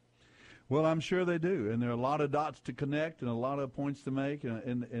 Wow. Well, I'm sure they do. And there are a lot of dots to connect and a lot of points to make,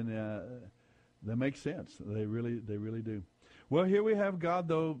 and they make sense. They really do. Well, here we have God,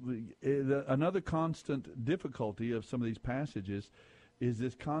 though. Another constant difficulty of some of these passages is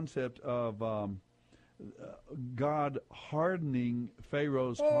this concept of God hardening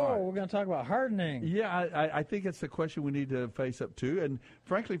Pharaoh's heart. Oh, we're going to talk about hardening. Yeah, I think it's a question we need to face up to. And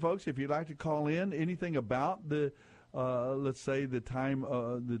frankly, folks, if you'd like to call in anything about the, let's say, the time,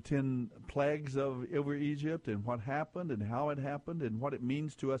 the 10 plagues over Egypt and what happened and how it happened and what it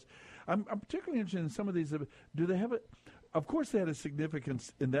means to us, I'm particularly interested in some of these. Do they have Of course, they had a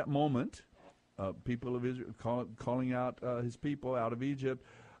significance in that moment. People of Israel calling out his people out of Egypt.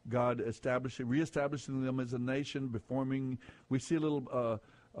 God reestablishing them as a nation, we see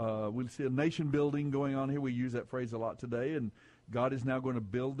a nation building going on here. We use that phrase a lot today, and God is now going to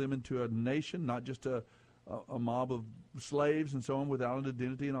build them into a nation, not just a mob of slaves and so on without an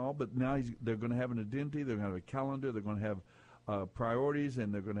identity and all, but now they're going to have an identity, they're going to have a calendar, they're going to have priorities,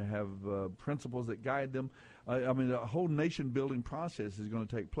 and they're going to have principles that guide them. I mean, a whole nation-building process is going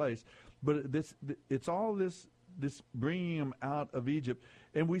to take place, but it's all this bringing them out of Egypt,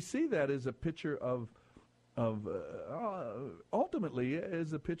 and we see that as a picture of ultimately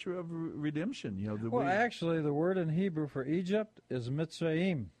as a picture of redemption. Actually, the word in Hebrew for Egypt is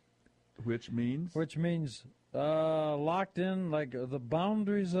Mitzrayim, which means locked in, like the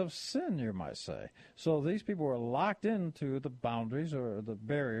boundaries of sin, you might say. So these people were locked into the boundaries or the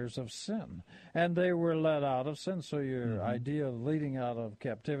barriers of sin, and they were let out of sin. So your idea of leading out of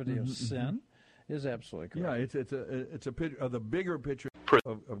captivity of sin is absolutely correct. Yeah, it's a picture of the bigger picture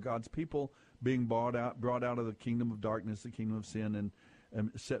of God's people being brought out of the kingdom of darkness, the kingdom of sin,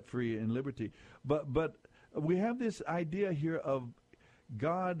 and set free in liberty. But we have this idea here of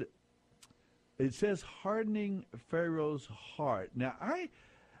God. It says hardening Pharaoh's heart. Now, I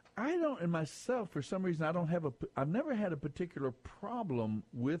don't, in myself, for some reason, I've never had a particular problem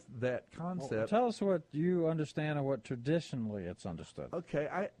with that concept. Well, tell us what you understand and what traditionally it's understood.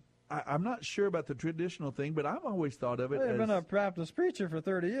 Okay, I'm not sure about the traditional thing, but I've always thought of it as... You've been a Baptist preacher for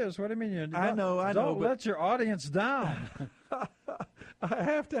 30 years. What do you mean? I know. Don't let your audience down. I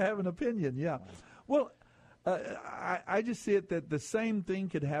have to have an opinion, yeah. Well, I just see it that the same thing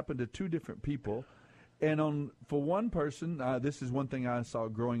could happen to two different people. And for one person, this is one thing I saw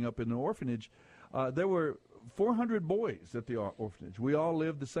growing up in an orphanage, there were 400 boys at the orphanage. We all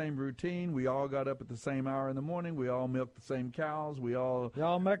lived the same routine. We all got up at the same hour in the morning. We all milked the same cows.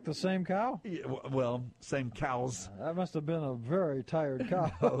 Y'all milked the same cow? Yeah, well, same cows. That must have been a very tired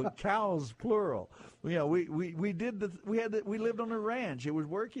cow. Cows, plural. Yeah, we lived on a ranch. It was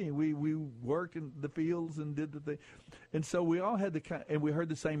working. We worked in the fields and did the thing, and so we all had and we heard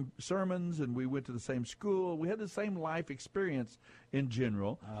the same sermons, and we went to the same school. We had the same life experience in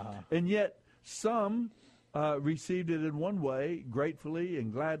general, and yet some received it in one way, gratefully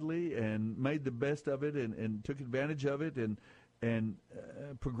and gladly, and made the best of it, and took advantage of it, and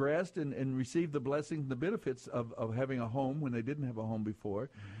progressed and received the blessings and the benefits of having a home when they didn't have a home before.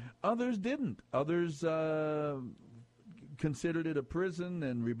 Others didn't. Others considered it a prison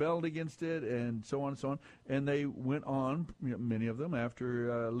and rebelled against it, and so on and so on. And they went on, many of them,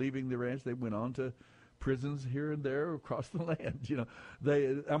 after leaving the ranch, they went on to prisons here and there across the land.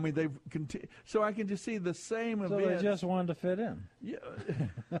 They've continued. So I can just see the same event. So they just wanted to fit in. Yeah.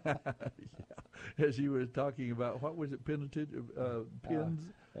 Yeah. As you were talking about, what was it, pins?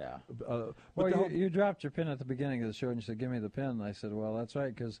 Yeah. Well, you dropped your pen at the beginning of the show, and you said, "Give me the pen." And I said, "Well, that's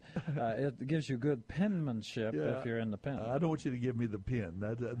right, because it gives you good penmanship if you're in the pen." I don't want you to give me the pen.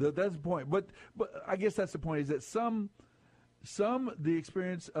 That's the point. But I guess that's the point, is that some the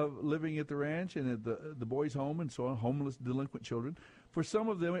experience of living at the ranch and at the boys' home and so on, homeless, delinquent children, for some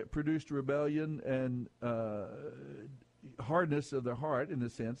of them it produced rebellion and hardness of their heart, in a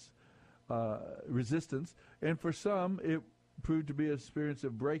sense, resistance, and for some it proved to be an experience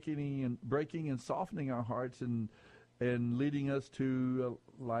of breaking and softening our hearts and leading us to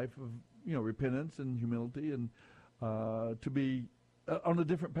a life of repentance and humility, and to be on a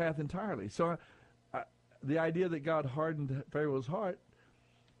different path entirely. So the idea that God hardened Pharaoh's heart,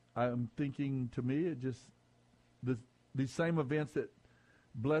 I'm thinking, to me, it just these same events that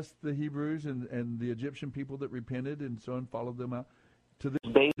blessed the Hebrews and the Egyptian people that repented and so on, followed them out, to this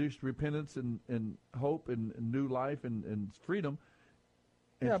produced repentance and hope and new life and freedom.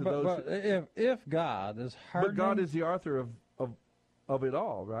 Yeah, but if God is hardening... But God is the author of it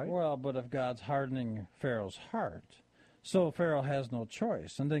all, right? Well, but if God's hardening Pharaoh's heart, so Pharaoh has no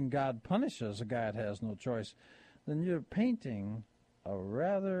choice, and then God punishes a guy that has no choice, then you're painting a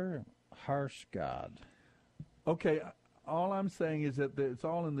rather harsh God. Okay, all I'm saying is that it's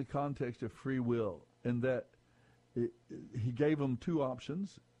all in the context of free will, and that he gave them two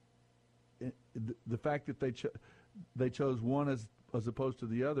options. The fact that they chose one as opposed to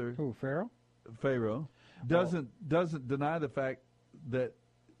the other. Who, Pharaoh? Pharaoh doesn't deny the fact that...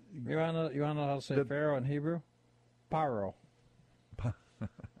 You want to know how to say Pharaoh in Hebrew? Paro.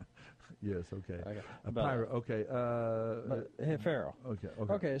 Yes, okay. Pyro, okay. Pharaoh. Okay.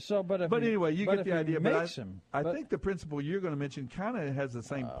 Okay, so, but anyway, you get the idea. But I think the principle you're going to mention kind of has the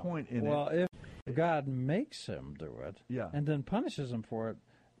same point in it. Well, if God makes him do it, and then punishes him for it,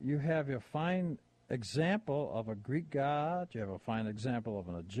 you have a fine example of a Greek god, you have a fine example of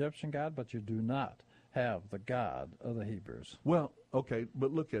an Egyptian god, but you do not have the God of the Hebrews. Well, okay,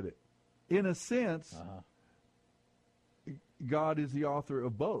 but look at it. In a sense, God is the author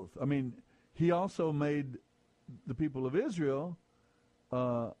of both. I mean, he also made the people of Israel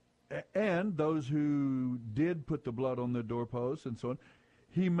and those who did put the blood on their doorposts and so on.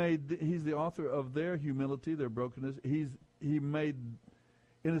 He's the author of their humility, their brokenness. He made,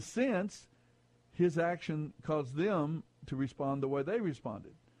 in a sense, his action caused them to respond the way they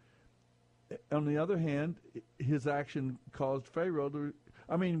responded. On the other hand, his action caused Pharaoh to...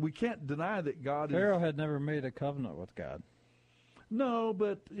 I mean, we can't deny that Pharaoh had never made a covenant with God. No,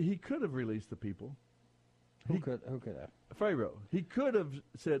 but he could have released the people. Who could have? Pharaoh. He could have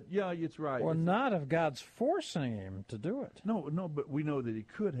said, yeah, it's right. Well, not if God's forcing him to do it. No, but we know that he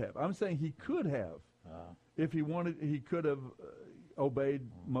could have. I'm saying he could have. If he wanted, he could have obeyed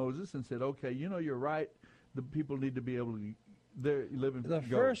Moses and said, okay, you're right. The people need to be able to live in... The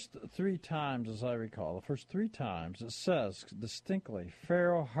first three times, as I recall, it says distinctly,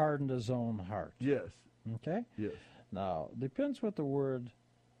 Pharaoh hardened his own heart. Yes. Okay? Yes. Now, depends what the word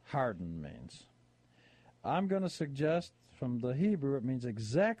harden means. I'm going to suggest from the Hebrew it means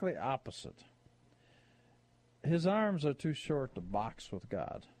exactly opposite. His arms are too short to box with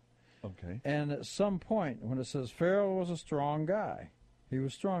God. Okay. And at some point, when it says Pharaoh was a strong guy, he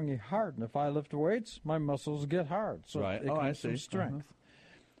was strong, he hardened. If I lift weights, my muscles get hard. So it comes from strength.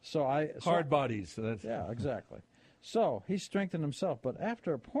 Hard bodies. So that's... Yeah, exactly. So he strengthened himself. But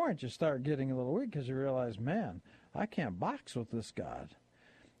after a point, you start getting a little weak because you realize, man, I can't box with this God.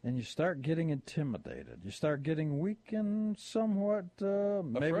 And you start getting intimidated. You start getting weak and somewhat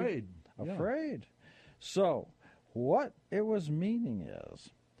afraid. Afraid. So what it was meaning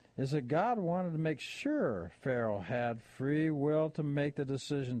is that God wanted to make sure Pharaoh had free will to make the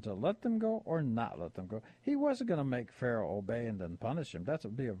decision to let them go or not let them go. He wasn't going to make Pharaoh obey and then punish him. That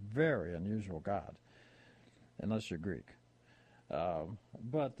would be a very unusual God, unless you're Greek.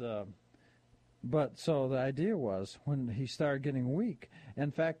 But so the idea was when he started getting weak,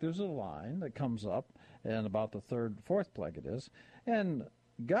 in fact, there's a line that comes up, and about the fourth plague it is, and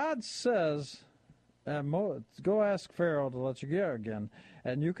God says, go ask Pharaoh to let you go again,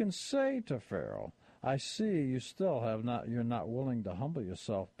 and you can say to Pharaoh, I see you're not willing to humble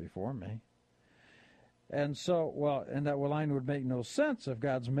yourself before me. And so, and that line would make no sense if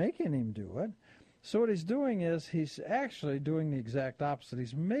God's making him do it. So what he's doing is he's actually doing the exact opposite.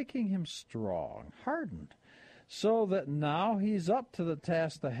 He's making him strong, hardened, so that now he's up to the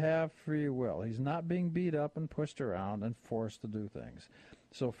task to have free will. He's not being beat up and pushed around and forced to do things.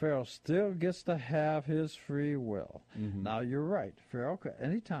 So Pharaoh still gets to have his free will. Mm-hmm. Now, you're right. Pharaoh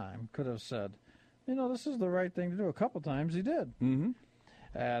any time could have said, this is the right thing to do. A couple times he did. Mm-hmm.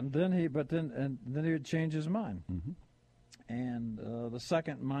 And then he would change his mind. Mm-hmm. And the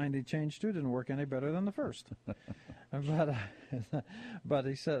second mind he changed to didn't work any better than the first. But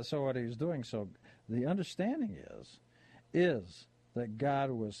he said, so what he was doing, so the understanding is that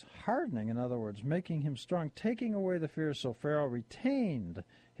God was hardening, in other words, making him strong, taking away the fear, so Pharaoh retained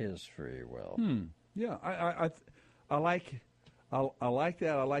his free will. Yeah, I like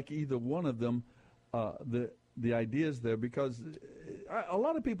that. I like either one of them, the ideas there, because a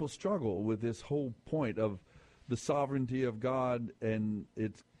lot of people struggle with this whole point of the sovereignty of God and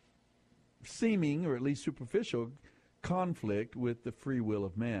its seeming, or at least superficial, conflict with the free will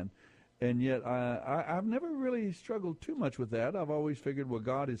of man. And yet I've never really struggled too much with that. I've always figured, well,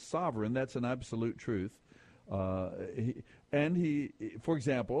 God is sovereign. That's an absolute truth. He, for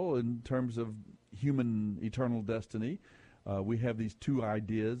example, in terms of human eternal destiny, we have these two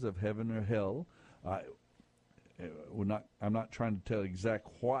ideas of heaven or hell. I'm not trying to tell exact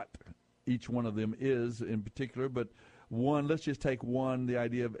what each one of them is in particular, but one, let's just take one. The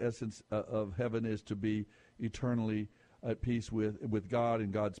idea of essence of heaven is to be eternally at peace with God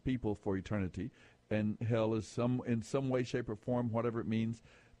and God's people for eternity, and hell is in some way, shape, or form, whatever it means,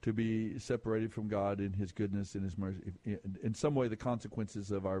 to be separated from God in His goodness and His mercy. In some way, the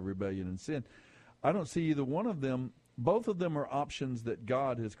consequences of our rebellion and sin. I don't see either one of them. Both of them are options that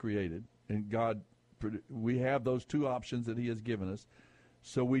God has created, and we have those two options that He has given us.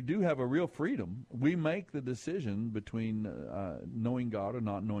 So we do have a real freedom. We make the decision between knowing God or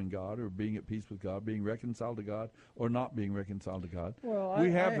not knowing God, or being at peace with God, being reconciled to God or not being reconciled to God. Well,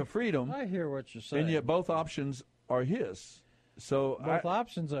 we have the freedom. I hear what you're saying. And yet both options are His. So both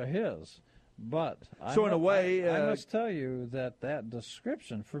options are His. But in a way, I must tell you that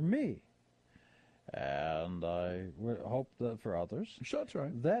description for me, and I would hope that for others, that's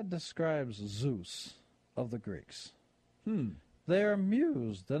right, that describes Zeus of the Greeks. They are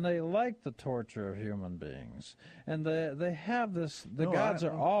amused, and they like the torture of human beings. And they have this, gods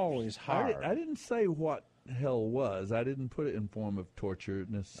are always hard. I didn't say what hell was. I didn't put it in form of torture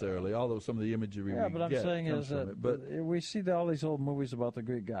necessarily, although some of the imagery but I'm saying is that we see all these old movies about the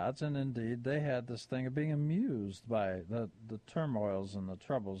Greek gods, and indeed they had this thing of being amused by the turmoils and the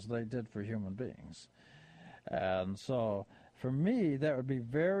troubles they did for human beings. And so, for me, that would be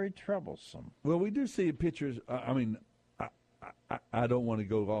very troublesome. Well, we do see pictures, I don't want to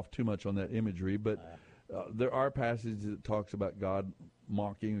go off too much on that imagery, but there are passages that talks about God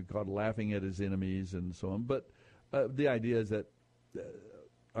mocking, God laughing at His enemies, and so on. But the idea is that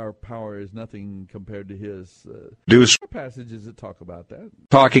our power is nothing compared to His. There are passages that talk about that.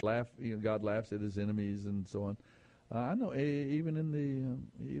 God laughs at His enemies, and so on. I know, even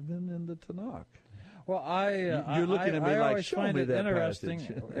in the Tanakh. Well, you're looking at me I like, always show find me it that interesting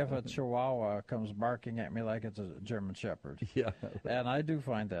passage. if a Chihuahua comes barking at me like it's a German Shepherd. Yeah. And I do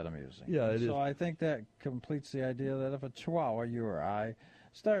find that amusing. Yeah, it is. So I think that completes the idea that if a Chihuahua, you or I,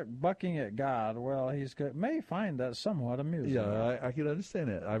 start bucking at God, well, He's may find that somewhat amusing. Yeah, I can understand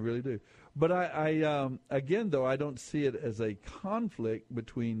that. I really do. But I again, though, I don't see it as a conflict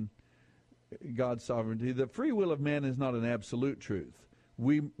between God's sovereignty. The free will of man is not an absolute truth.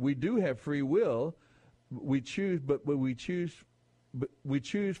 We do have free will. We choose, but we choose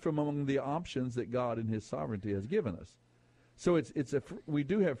from among the options that God in His sovereignty has given us. So we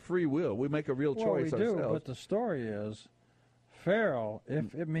do have free will. We make a real choice ourselves. We do, but the story is Pharaoh,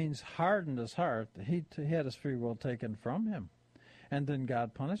 if it means hardened his heart, he had his free will taken from him, and then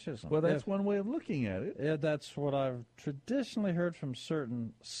God punishes him. Well, that's one way of looking at it. Yeah, that's what I've traditionally heard from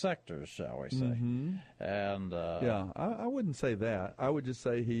certain sectors, shall we say. Mm-hmm. And I wouldn't say that. I would just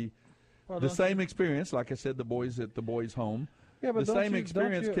say the same experience, like I said, the boys at the boys' home. Yeah, but the same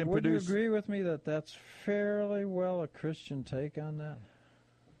experience can would produce. You agree with me that that's fairly well a Christian take on that?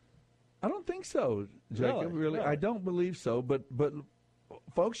 I don't think so, Jacob. Really? I don't believe so. But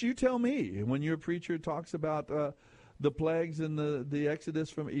folks, you tell me. When your preacher talks about the plagues and the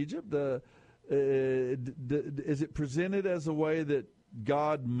exodus from Egypt, is it presented as a way that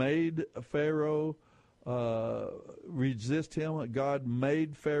God made Pharaoh resist him? God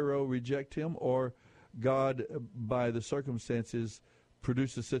made Pharaoh reject him, or God, by the circumstances,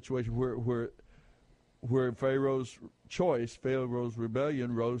 produced a situation where Pharaoh's choice, Pharaoh's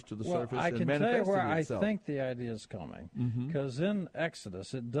rebellion, rose to the surface and manifested itself? I can tell you where I think the idea is coming, because in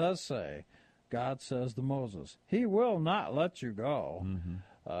Exodus it does say, God says to Moses, He will not let you go,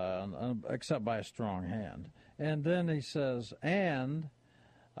 except by a strong hand. And then He says, and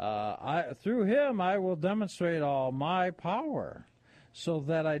through him I will demonstrate all my power. So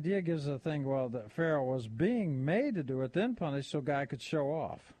that idea gives the thing, that Pharaoh was being made to do it, then punished, so God could show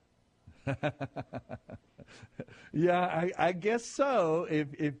off. Yeah, I guess so.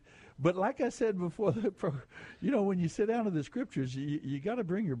 But like I said before, when you sit down to the scriptures, you got to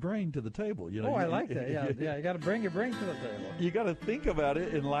bring your brain to the table. I like that. Yeah, you got to bring your brain to the table. You got to think about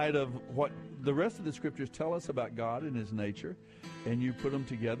it in light of what the rest of the scriptures tell us about God and His nature, and you put them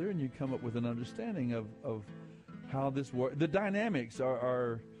together and you come up with an understanding of how this works. The dynamics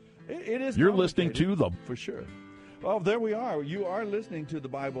are it is. You're listening to for sure. Well, there we are. You are listening to the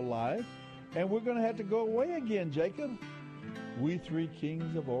Bible Live, and we're going to have to go away again, Jacob. We three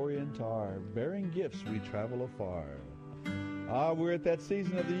kings of Orient are, bearing gifts we travel afar. We're at that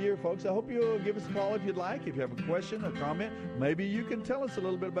season of the year, folks. I hope you'll give us a call if you'd like. If you have a question, a comment, maybe you can tell us a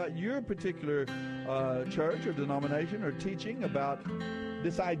little bit about your particular church or denomination or teaching about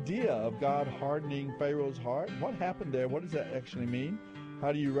this idea of God hardening Pharaoh's heart. What happened there? What does that actually mean?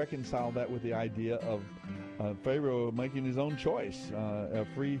 How do you reconcile that with the idea of Pharaoh making his own choice,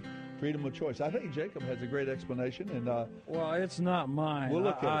 freedom of choice? I think Jacob has a great explanation. And well, it's not mine. We'll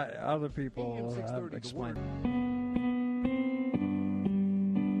look at it. Other people have explained.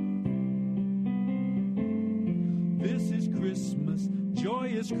 This is Christmas,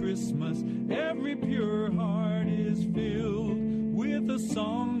 joyous Christmas. Every pure heart is filled with a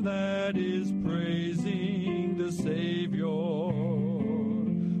song that is praising the Savior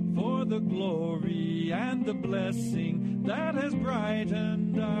for the glory and the blessing that has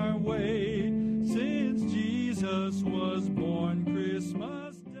brightened our way since Jesus was born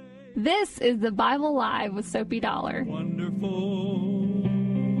Christmas Day. This is the Bible Live with Soapy Dollar. Wonderful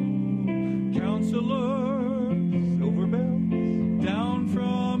Counselor, silver bells down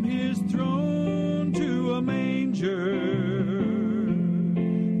from his throne to a manger.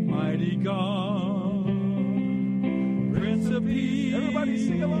 Mighty God, Prince of Peace. Everybody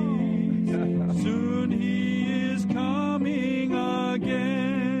sing along. Soon he is coming again.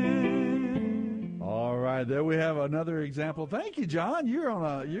 All right, there we have another example. Thank you, John. You're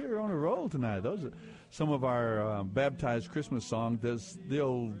on a roll tonight. Those are some of our baptized Christmas songs. There's the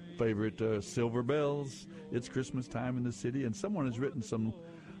old favorite, Silver Bells, It's Christmas Time in the City, and someone has written some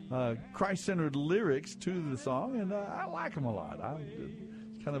Christ-centered lyrics to the song, and I like them a lot.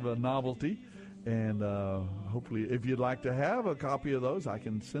 It's kind of a novelty, and hopefully if you'd like to have a copy of those, I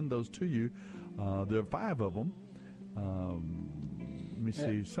can send those to you. There are 5 of them. Let me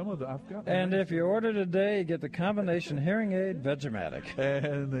see. Some of the I've got. And if you order today, you get the combination hearing aid Vegematic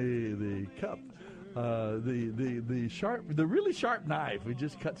and the cup. The really sharp knife. It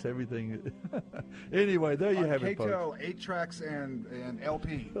just cuts everything. Anyway, there you have it, folks. KTO, 8 tracks and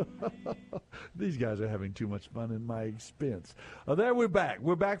LP. These guys are having too much fun at my expense. There we're back.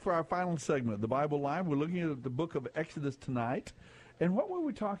 We're back for our final segment, the Bible Live. We're looking at the book of Exodus tonight. And what were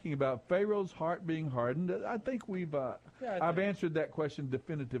we talking about? Pharaoh's heart being hardened. I think I've answered that question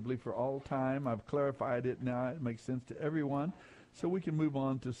definitively for all time. I've clarified it now. It makes sense to everyone. So we can move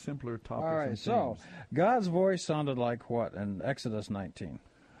on to simpler topics. All right, so God's voice sounded like what in Exodus 19?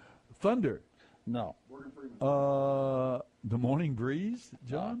 Thunder. No. The morning breeze,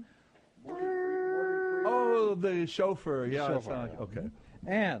 John? Oh, the shofar. Yeah, Shofar. Okay.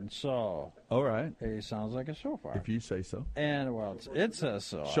 And so, all right, he sounds like a shofar. If you say so. And, well, it says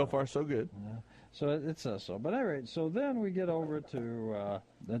so. Shofar, so good. So it says so. But anyway, so then we get over to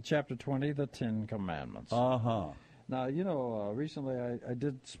chapter 20, the 10 Commandments. Uh-huh. Now, recently I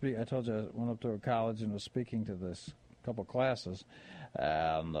did speak. I told you I went up to a college and was speaking to this couple classes.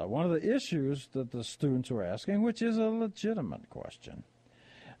 And one of the issues that the students were asking, which is a legitimate question,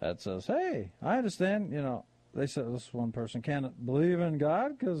 that says, hey, I understand, they said, this one person can't believe in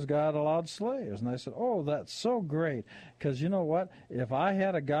God because God allowed slaves. And they said, oh, that's so great. Because you know what? If I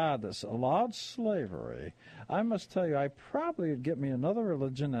had a God that's allowed slavery, I must tell you, I probably would get me another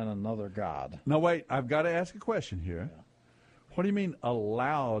religion and another God. Now, wait, I've got to ask a question here. Yeah. What do you mean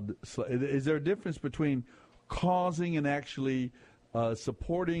allowed? Is there a difference between causing and actually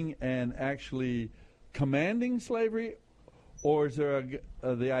supporting and actually commanding slavery? Or is there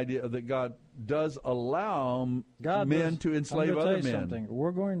the idea that God does allow men to enslave other men? Something.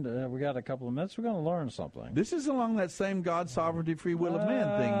 We got a couple of minutes. We're going to learn something. This is along that same God sovereignty, free will of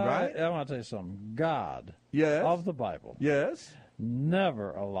man thing, right? I want to tell you something. God of the Bible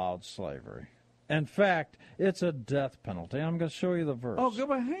never allowed slavery. In fact, it's a death penalty. I'm going to show you the verse. Oh, go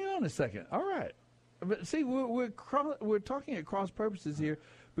back. Hang on a second. All right. But see, we're talking at cross purposes here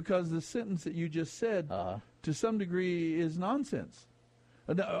because the sentence that you just said, to some degree, is nonsense.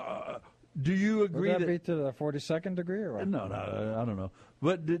 Do you agree Would that be to the 42nd degree or what? No, I don't know.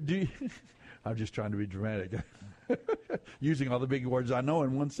 But do you? I'm just trying to be dramatic, using all the big words I know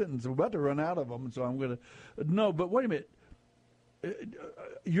in one sentence. I'm about to run out of them, so I'm going to. No, but wait a minute.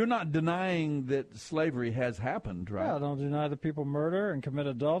 You're not denying that slavery has happened, right? Yeah, I don't deny that people murder and commit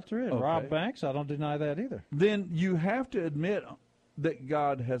adultery and rob banks. I don't deny that either. Then you have to admit that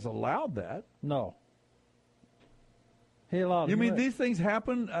God has allowed that. No. He allowed. You mean these things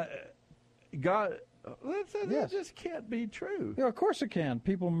happen? God, that just can't be true. Yeah, of course it can.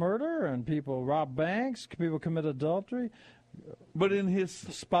 People murder and people rob banks. People commit adultery. But in his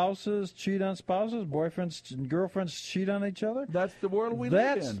spouses cheat on spouses, boyfriends and girlfriends cheat on each other. That's the world we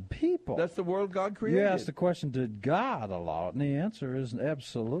live in. That's people. That's the world God created. You asked the question, did God allow it? And the answer is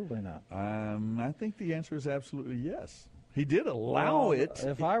absolutely not. I think the answer is absolutely yes. He did allow it.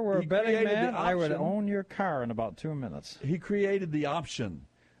 If I were a He betting created man, the I would option. own your car in about 2 minutes. He created the option.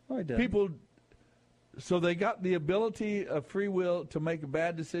 Oh, he did. People, so they got the ability of free will to make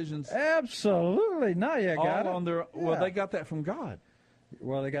bad decisions. Absolutely. Now you got all it. on their. Yeah. Well, they got that from God.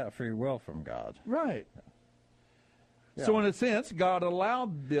 Well, they got free will from God. Right. Yeah. So in a sense, God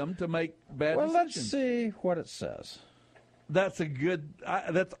allowed them to make bad Well, decisions. let's see what it says. That's a good.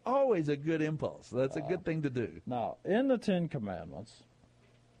 That's always a good impulse. That's a good thing to do. Now, in the Ten Commandments,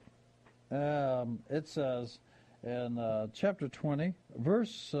 it says in chapter 20,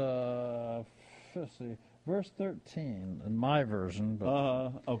 verse 13 in my version.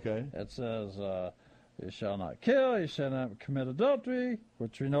 But okay. It says, "You shall not kill, you shall not commit adultery,"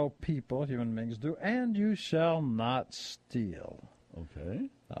 which we know people, human beings do, and you shall not steal. Okay.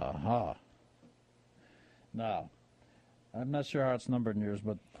 Aha. Now, I'm not sure how it's numbered in yours,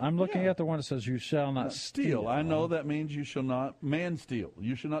 but I'm looking at the one that says, "You shall not steal." I know that means you shall not man steal.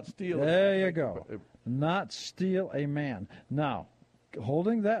 You shall not steal. There you go. Not steal a man. Now,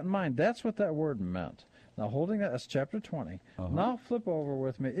 holding that in mind, that's what that word meant. Now, holding that's chapter 20. Now, flip over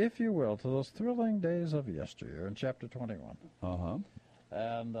with me, if you will, to those thrilling days of yesteryear in chapter 21.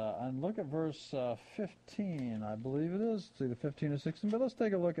 And look at verse 15, I believe it is. It's either 15 or 16, but let's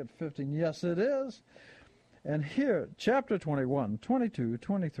take a look at 15. Yes, it is. And here, chapter 21, 22,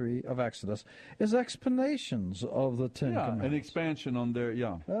 23 of Exodus is explanations of the Ten Commandments. An expansion on there,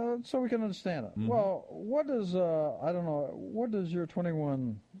 so we can understand it. Well, what does, what does your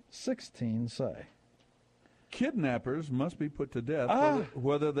 21:16 say? Kidnappers must be put to death,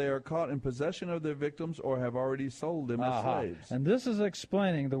 whether they are caught in possession of their victims or have already sold them as slaves. And this is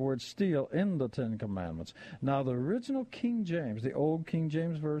explaining the word steal in the Ten Commandments. Now, the original King James, the old King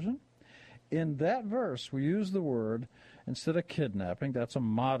James Version, in that verse, we use the word, instead of kidnapping, that's a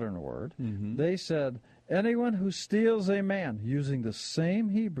modern word, they said, anyone who steals a man, using the same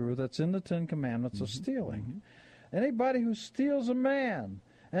Hebrew that's in the Ten Commandments of stealing. Anybody who steals a man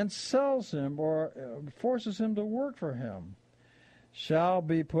and sells him or forces him to work for him shall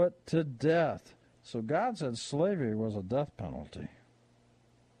be put to death. So God said slavery was a death penalty.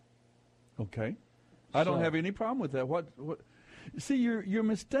 Okay. I don't have any problem with that. What? See, you're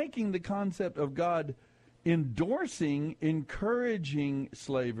mistaking the concept of God endorsing, encouraging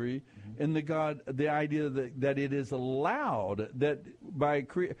slavery, and the idea that it is allowed, that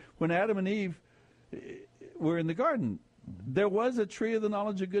when Adam and Eve were in the garden, there was a tree of the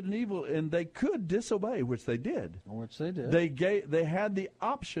knowledge of good and evil, and they could disobey, which they did. Which they did. They had the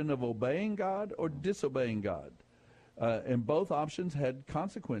option of obeying God or disobeying God. And both options had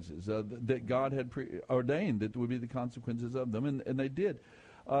consequences that God had ordained that would be the consequences of them, and they did.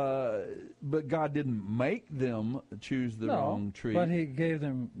 But God didn't make them choose the wrong tree. But He gave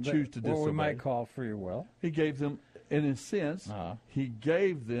them choose to disobey. What we might call free will. He gave them, in a sense, He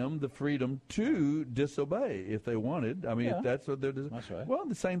gave them the freedom to disobey if they wanted. I mean, if that's what they're. That's right. Well,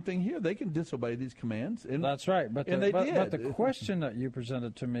 the same thing here. They can disobey these commands. And, that's right. But they did. But the question that you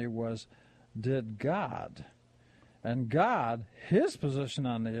presented to me was, did God? And God, His position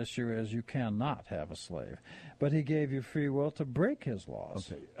on the issue is you cannot have a slave. But He gave you free will to break His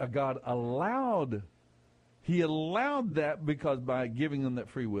laws. Okay. God allowed, He allowed that because by giving them that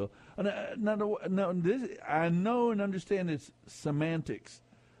free will. This, I know and understand it's semantics,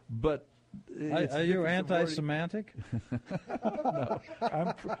 but... Are you anti-semantic? No,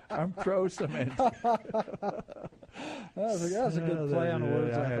 I'm pro-semantic. That's a good play on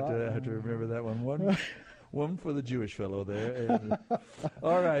words. I have to remember that one. One for the Jewish fellow there.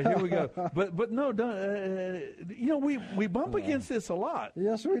 All right, here we go. But no, we bump against this a lot.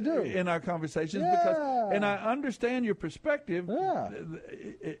 Yes, we do in our conversations because, and I understand your perspective.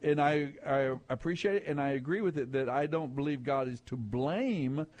 And I appreciate it, and I agree with it that I don't believe God is to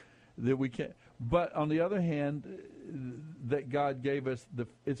blame that we can't. But on the other hand, that God gave us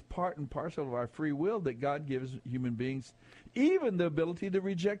it's part and parcel of our free will that God gives human beings, even the ability to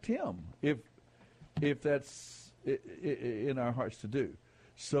reject Him if that's in our hearts to do.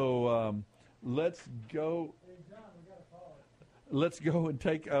 So let's go. Let's go and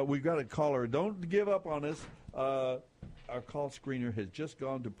take. We've got a caller. Don't give up on us. Our call screener has just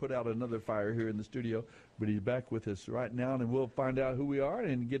gone to put out another fire here in the studio, but he's back with us right now, and we'll find out who we are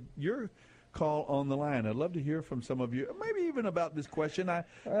and get your call on the line. I'd love to hear from some of you, maybe even about this question.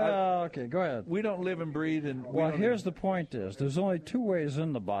 Okay, go ahead. We don't live and breathe. Well, here's the point is, there's only two ways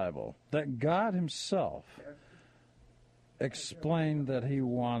in the Bible that God Himself explained that He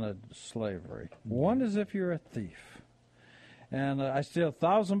wanted slavery. One is if you're a thief. And I steal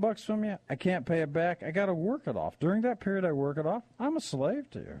 $1,000 from you, I can't pay it back, I got to work it off. During that period I work it off, I'm a slave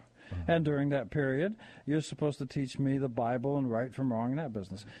to you. And during that period, you're supposed to teach me the Bible and right from wrong in that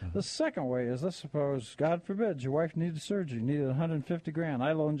business. The second way is, let's suppose, God forbid, your wife needed surgery, needed $150,000.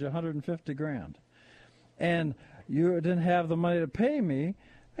 I loaned you $150,000. And you didn't have the money to pay me,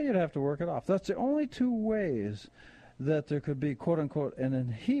 and you'd have to work it off. That's the only two ways that there could be, quote unquote, and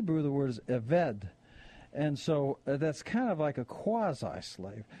in Hebrew the word is eved. And so that's kind of like a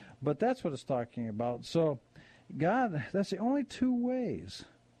quasi-slave. But that's what it's talking about. So God, that's the only two ways.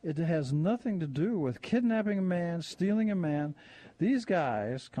 It has nothing to do with kidnapping a man, stealing a man. These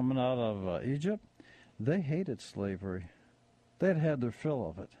guys coming out of Egypt, they hated slavery. They'd had their fill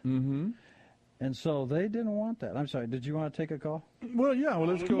of it. Mm-hmm. And so they didn't want that. I'm sorry, did you want to take a call? Well, yeah,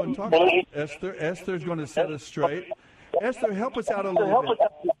 let's go and talk about Esther. Esther's going to set us straight. Esther, help us out a little bit.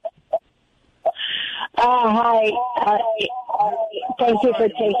 Hi. Thank you for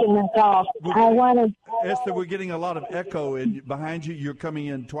taking the call. Esther, we're getting a lot of echo behind you. You're coming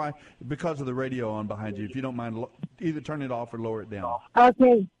in twice because of the radio on behind you. If you don't mind, either turn it off or lower it down.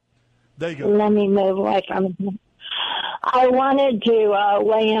 Okay. There you go. Let me move away from it. I wanted to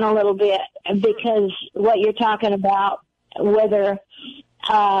weigh in a little bit because what you're talking about, whether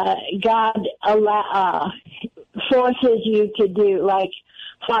God forces you to do, like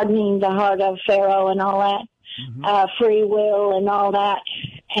hardening the heart of Pharaoh and all that, free will and all that,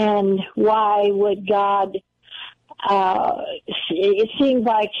 and why would God, it seems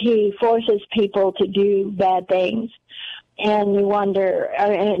like he forces people to do bad things, and you wonder,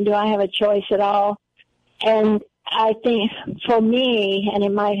 do I have a choice at all? And I think for me, and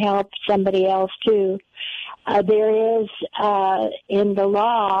it might help somebody else too, there is in the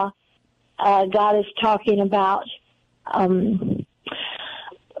law, God is talking about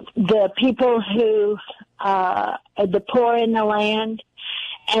the people who the poor in the land,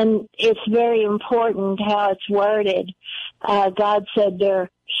 and it's very important how it's worded. God said there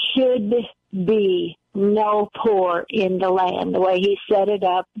should be no poor in the land, the way he set it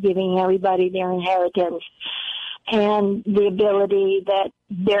up, giving everybody their inheritance and the ability that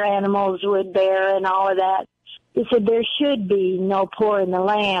their animals would bear and all of that. He said there should be no poor in the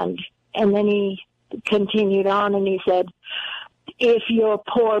land. And then he continued on and he said, if your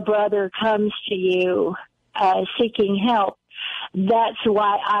poor brother comes to you seeking help, that's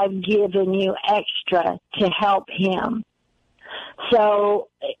why I've given you extra to help him. So,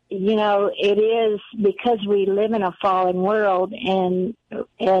 you know, it is because we live in a fallen world and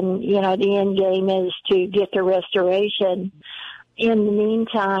you know, the end game is to get the restoration. In the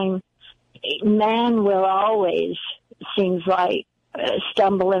meantime, man will always, seems like,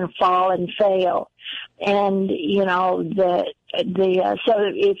 stumble and fall and fail. And, you know, so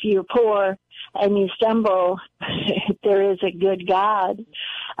if you're poor and you stumble, there is a good God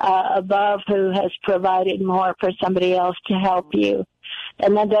above who has provided more for somebody else to help you.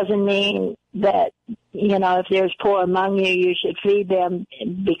 And that doesn't mean that, you know, if there's poor among you, you should feed them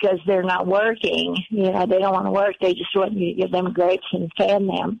because they're not working. You know, they don't want to work. They just want you to give them grapes and fan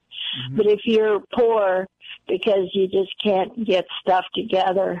them. Mm-hmm. But if you're poor because you just can't get stuff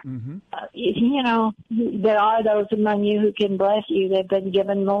together, you know, there are those among you who can bless you. They've been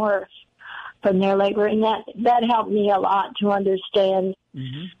given more from their labor. And that helped me a lot to understand,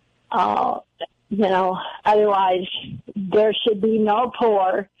 you know, otherwise there should be no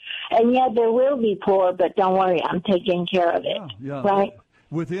poor. And yet there will be poor, but don't worry, I'm taking care of it. Yeah. Right?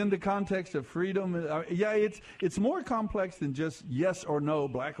 Within the context of freedom, it's more complex than just yes or no,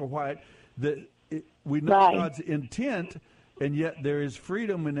 black or white. We know God's intent, and yet there is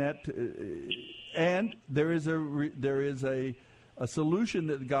freedom in that, and there is a solution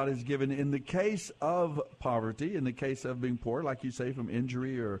that God has given in the case of poverty, in the case of being poor, like you say, from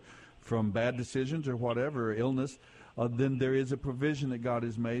injury or from bad decisions or whatever, illness. Then there is a provision that God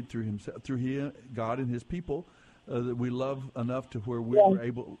has made through Himself, God and His people, that we love enough to where we're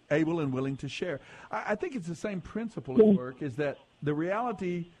able and willing to share. I think it's the same principle at work. Is that the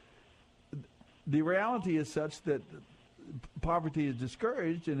reality? The reality is such that poverty is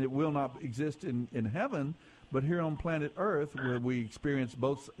discouraged, and it will not exist in heaven. But here on planet Earth, where we experience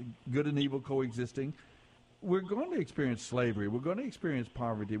both good and evil coexisting, we're going to experience slavery. We're going to experience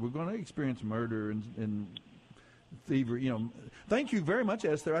poverty. We're going to experience murder and thievery. You know, thank you very much,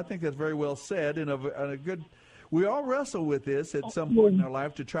 Esther. I think that's very well said, and a good. We all wrestle with this at some point in our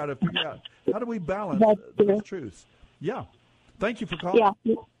life to try to figure out how do we balance those truths. Yeah. Thank you for calling.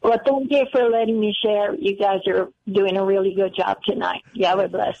 Yeah. Well, thank you for letting me share. You guys are doing a really good job tonight. Yahweh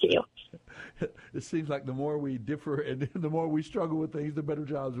bless you. It seems like the more we differ and the more we struggle with things, the better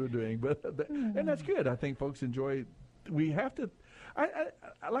jobs we're doing. And that's good. I think folks enjoy. We have to,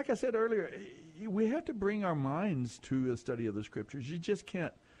 like I said earlier, we have to bring our minds to a study of the Scriptures. You just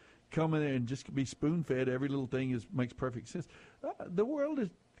can't come in and just be spoon-fed. Every little thing makes perfect sense. The world is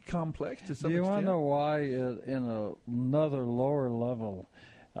complex to some extent. Do you want to know why in another lower level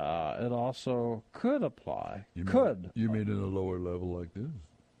it also could apply? You mean in a lower level like this?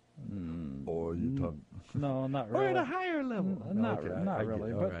 Or you talk? No, not really. Or at a higher level? Not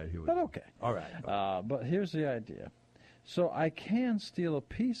really. All right, but okay. All right. But here's the idea. So I can steal a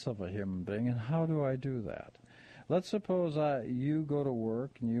piece of a human being, and how do I do that? Let's suppose you go to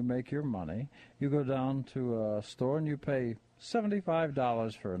work and you make your money. You go down to a store and you pay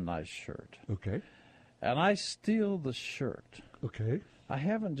 $75 for a nice shirt. Okay. And I steal the shirt. Okay. I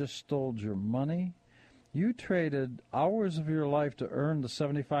haven't just stole your money. You traded hours of your life to earn the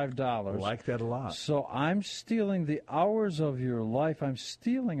 $75. I like that a lot. So I'm stealing the hours of your life. I'm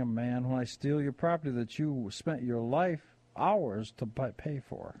stealing a man when I steal your property that you spent your life hours to pay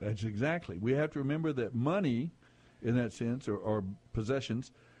for. That's exactly. We have to remember that money, in that sense, or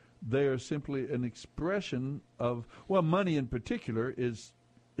possessions, they are simply an expression of, well, money in particular is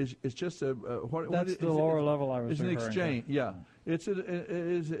just a That's the lower level I was referring to. It's an exchange. To. Yeah, it's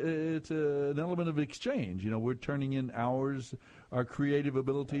an element of exchange. We're turning in hours, our creative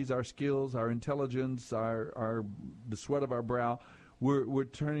abilities, our skills, our intelligence, the sweat of our brow. We're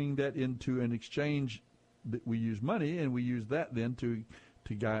turning that into an exchange. That we use money, and we use that then to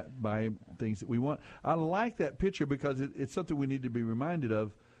buy things that we want. I like that picture because it's something we need to be reminded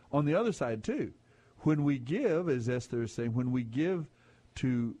of. On the other side too, when we give, as Esther is saying, when we give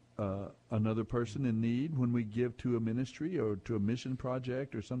to another person in need, when we give to a ministry or to a mission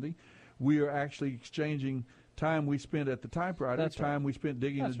project or something, we are actually exchanging time we spent at the typewriter, time we spent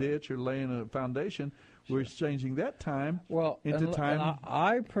digging a ditch or laying a foundation. We're exchanging that time into time. And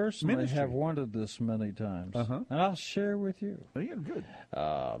I personally ministry. have wanted this many times, and I'll share with you. Yeah, good.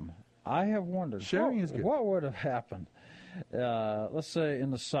 I have wondered. Sharing is good. What would have happened, let's say in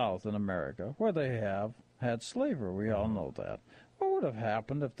the South in America, where they have had slavery? We all know that. What would have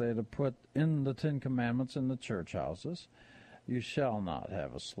happened if they'd have put in the Ten Commandments in the church houses, "You shall not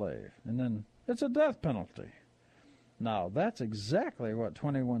have a slave," and then it's a death penalty. Now, that's exactly what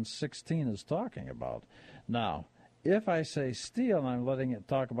 2116 is talking about. Now, if I say steal, I'm letting it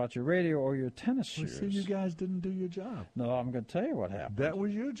talk about your radio or your tennis shoes. See, you guys didn't do your job. No, I'm going to tell you what happened. That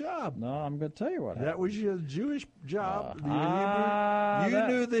was your job. No, I'm going to tell you what happened. That was your Jewish job. You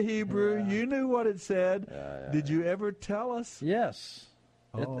knew the Hebrew. Yeah. You knew what it said. Did you ever tell us? Yes.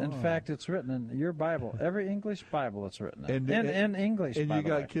 In fact, it's written in your Bible. Every English Bible it's written in. In English and Bible. And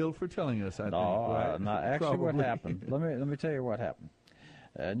you got killed for telling us, I think, right? No, actually what happened. Let me tell you what happened.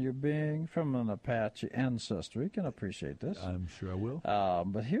 And you being from an Apache ancestry can appreciate this. I'm sure I will.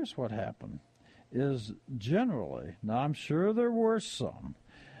 But here's what happened. Is generally, now I'm sure there were some,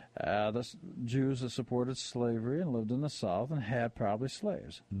 the Jews that supported slavery and lived in the South and had probably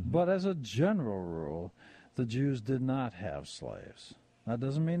slaves. Mm-hmm. But as a general rule, the Jews did not have slaves. That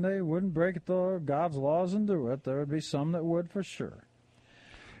doesn't mean they wouldn't break God's laws and do it. There would be some that would for sure.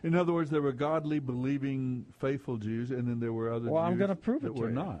 In other words, there were godly, believing, faithful Jews, and then there were other Jews I'm going to prove that it to were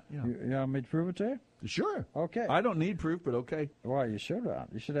you. not. Yeah. You want me to prove it to you? Sure. Okay. I don't need proof, but okay. Well, you should.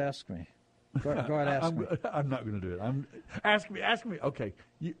 You should ask me. Go ahead, ask me. I'm not going to do it. Ask me. Okay.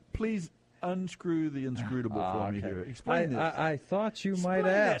 Please unscrew the inscrutable for me here. Explain this. I thought you might Explain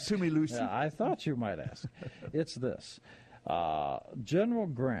ask. that to me, Lucy. Yeah, I thought you might ask. It's this. General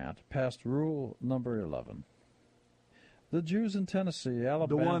Grant passed Rule Number 11. The Jews in Tennessee,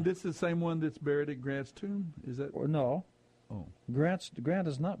 Alabama. This is the same one that's buried at Grant's tomb? Is that? No. Oh. Grant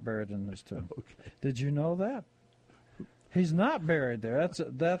is not buried in his tomb. Okay. Did you know that? He's not buried there.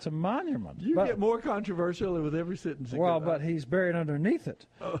 That's a monument. You get more controversial with every sentence. Well, but he's buried underneath it.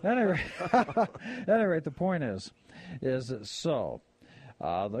 Oh. Anyway, the point is that so.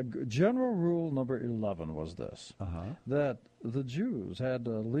 The general rule number 11 was this, that the Jews had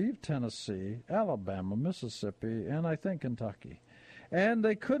to leave Tennessee, Alabama, Mississippi, and I think Kentucky. And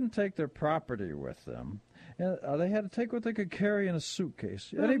they couldn't take their property with them. And they had to take what they could carry in a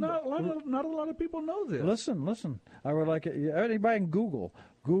suitcase. Not a lot of people know this. Listen. I would like anybody can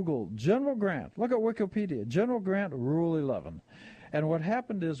Google General Grant. Look at Wikipedia. General Grant, Rule 11. And what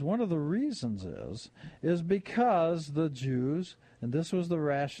happened is one of the reasons is because the Jews, and this was the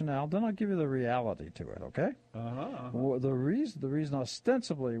rationale. Then I'll give you the reality to it, okay? Well, the reason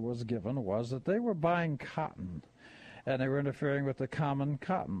ostensibly was given was that they were buying cotton, and they were interfering with the common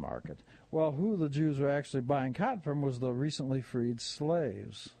cotton market. Well, who the Jews were actually buying cotton from was the recently freed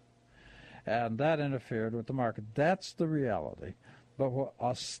slaves, and that interfered with the market. That's the reality. But what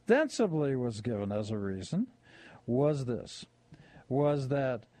ostensibly was given as a reason was this. Was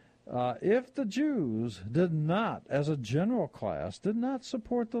that if the Jews did not, as a general class, did not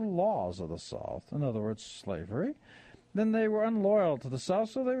support the laws of the South, in other words, slavery, then they were unloyal to the South,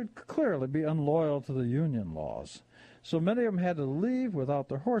 so they would clearly be unloyal to the Union laws. So many of them had to leave without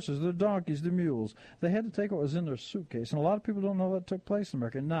their horses, their donkeys, their mules. They had to take what was in their suitcase, and a lot of people don't know that took place in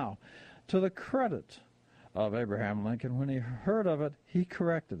America. Now, to the credit of Abraham Lincoln, when he heard of it, he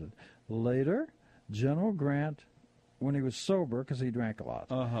corrected it. Later, General Grant, when he was sober, because he drank a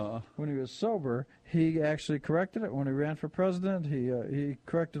lot, when he was sober, he actually corrected it. When he ran for president, he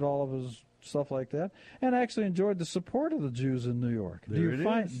corrected all of his stuff like that, and actually enjoyed the support of the Jews in New York. Do you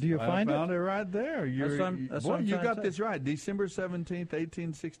find I found it right there. That's what I'm you trying got to this right. December 17th,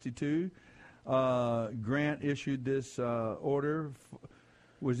 1862, Grant issued this order.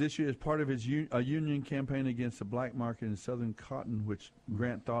 Was issued as part of his union campaign against the black market in southern cotton, which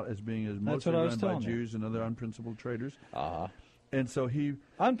Grant thought as being mostly run by Jews and other unprincipled traders. And so he...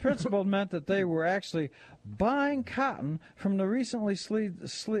 Unprincipled meant that they were actually buying cotton from the recently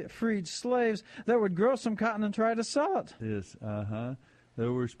freed slaves that would grow some cotton and try to sell it. Yes, They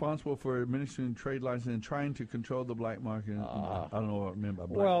were responsible for administering trade license and trying to control the black market. I don't know what I mean by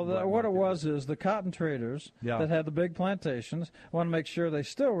black market. What it was is the cotton traders that had the big plantations want to make sure they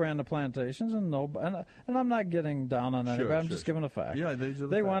still ran the plantations, and I'm not getting down on anybody. I'm just giving a fact. Yeah, these are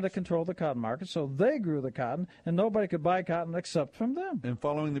they wanted to control the cotton market, so they grew the cotton, and nobody could buy cotton except from them. And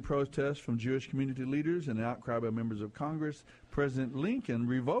following the protests from Jewish community leaders and the outcry by members of Congress, President Lincoln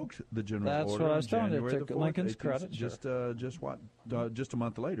revoked the general order. That's what I was telling you. It took 4th, Lincoln's credit. Just a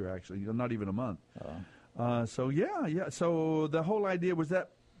month later, actually, not even a month. So the whole idea was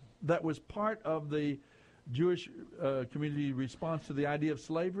that was part of the Jewish community response to the idea of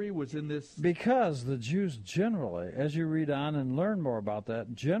slavery was in this. Because the Jews generally, as you read on and learn more about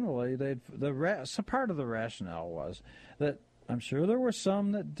that, generally part of the rationale was that. I'm sure there were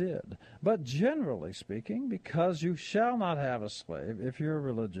some that did. But generally speaking, because you shall not have a slave if you're a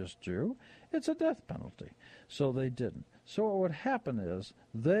religious Jew, it's a death penalty. So they didn't. So what would happen is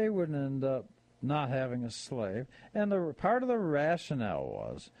they would end up not having a slave. And part of the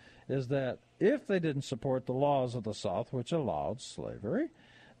rationale is that if they didn't support the laws of the South, which allowed slavery,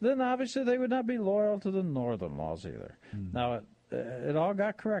 then obviously they would not be loyal to the Northern laws either. Now, it all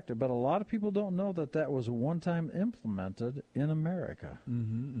got corrected, but a lot of people don't know that was one time implemented in America.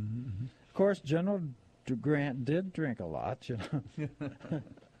 Of course, General Grant did drink a lot, you know.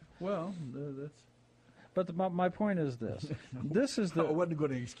 Well, that's... But my point is this. I wasn't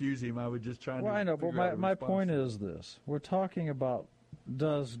going to excuse him. I was just trying to... Well, I know, but my point is this. We're talking about,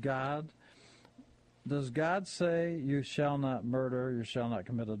 does God say you shall not murder, you shall not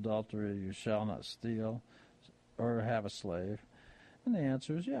commit adultery, you shall not steal, or have a slave? And the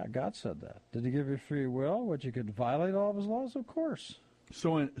answer is, yeah, God said that. Did he give you free will, which you could violate all of his laws? Of course.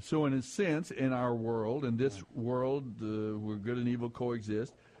 So in a sense, in our world, in this world where good and evil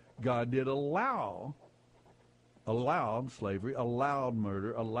coexist, God did allowed slavery, allowed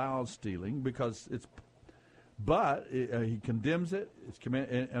murder, allowed stealing, because he condemns it. It's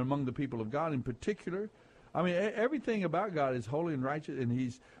and among the people of God in particular. I mean, everything about God is holy and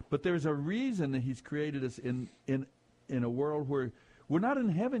righteous, but there's a reason that he's created us in a world where we're not in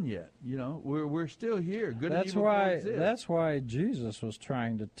heaven yet. You know, we're still here. Good and evil coexist. That's why Jesus was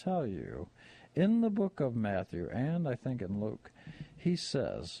trying to tell you in the book of Matthew and I think in Luke, he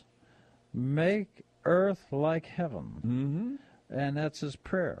says, "Make earth like heaven," and that's his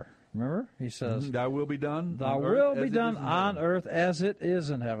prayer. Remember, he says, "Thy will be done. Thy will be done on earth as it is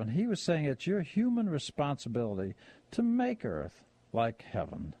in heaven." He was saying it's your human responsibility to make earth like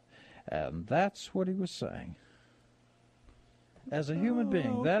heaven, and that's what he was saying. As a human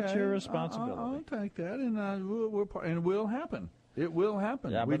being, that's your responsibility. I'll take that, and it will happen. It will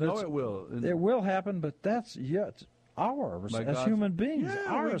happen. Yeah, we know it will. It will happen, but that's yet as human beings.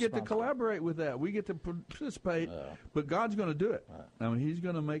 Yeah, we get to collaborate with that. We get to participate, but God's going to do it. I mean, he's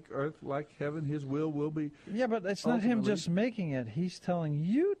going to make earth like heaven. His will be. Yeah, but it's not him just making it. He's telling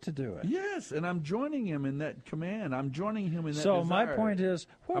you to do it. Yes, and I'm joining him in that command. I'm joining him in that So desire. my point is,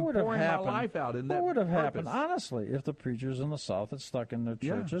 what would have happened? My life out in what that would have purpose. happened, honestly, if the preachers in the South had stuck in their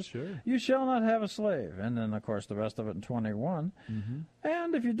churches? Yeah, sure. You shall not have a slave. And then, of course, the rest of it in 21.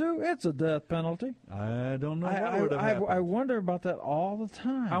 And if you do, it's a death penalty. I don't know what would have happened. I wonder about that all the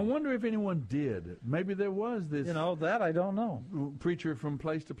time. I wonder if anyone did. Maybe there was this. That I don't know. Preacher from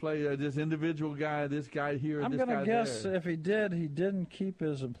place to place. This individual guy. This guy here. I'm going to guess if he did, he didn't keep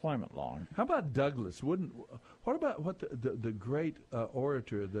his employment long. How about Douglas? What about the great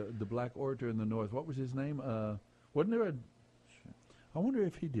orator, the black orator in the North? What was his name? Wasn't there I wonder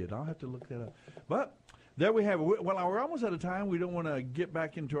if he did. I'll have to look that up. But there we have it. Well, we're almost out of time. We don't want to get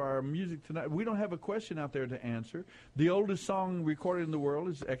back into our music tonight. We don't have a question out there to answer. The oldest song recorded in the world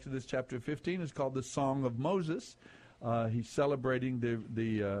is Exodus chapter 15. It's called the Song of Moses. He's celebrating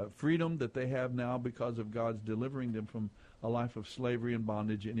the freedom that they have now because of God's delivering them from a life of slavery and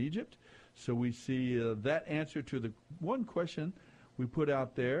bondage in Egypt. So we see that answer to the one question we put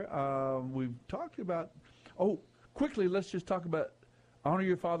out there. We've talked about, quickly, let's just talk about honor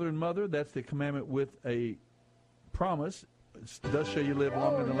your father and mother. That's the commandment with a promise. Thus shall you live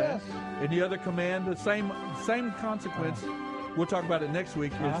long in the land. And the other command, the same consequence, we'll talk about it next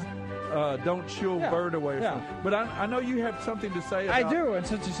week, is don't shoo a bird away from. But I know you have something to say about... I do, and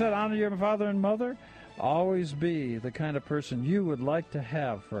since you said honor your father and mother, always be the kind of person you would like to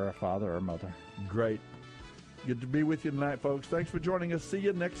have for a father or mother. Great. Good to be with you tonight, folks. Thanks for joining us. See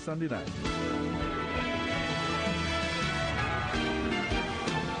you next Sunday night.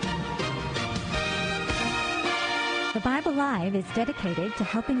 The Bible Live is dedicated to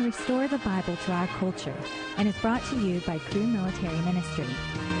helping restore the Bible to our culture and is brought to you by Crew Military Ministry.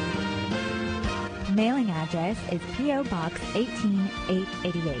 Mailing address is P.O. Box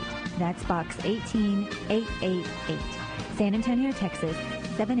 18888. That's Box 18888, San Antonio, Texas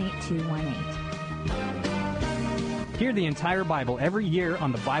 78218. Hear the entire Bible every year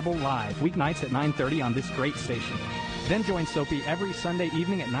on the Bible Live, weeknights at 9:30 on this great station. Then join SOAPY every Sunday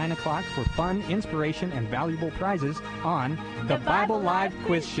evening at 9 o'clock for fun, inspiration, and valuable prizes on the Bible Live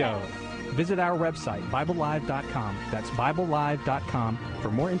Quiz Show. Visit our website, BibleLive.com. That's BibleLive.com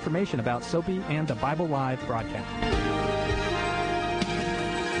for more information about SOAPY and the Bible Live broadcast.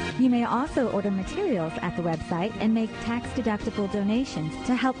 You may also order materials at the website and make tax-deductible donations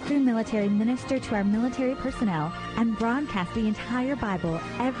to help Crew Military minister to our military personnel and broadcast the entire Bible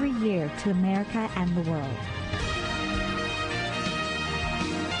every year to America and the world.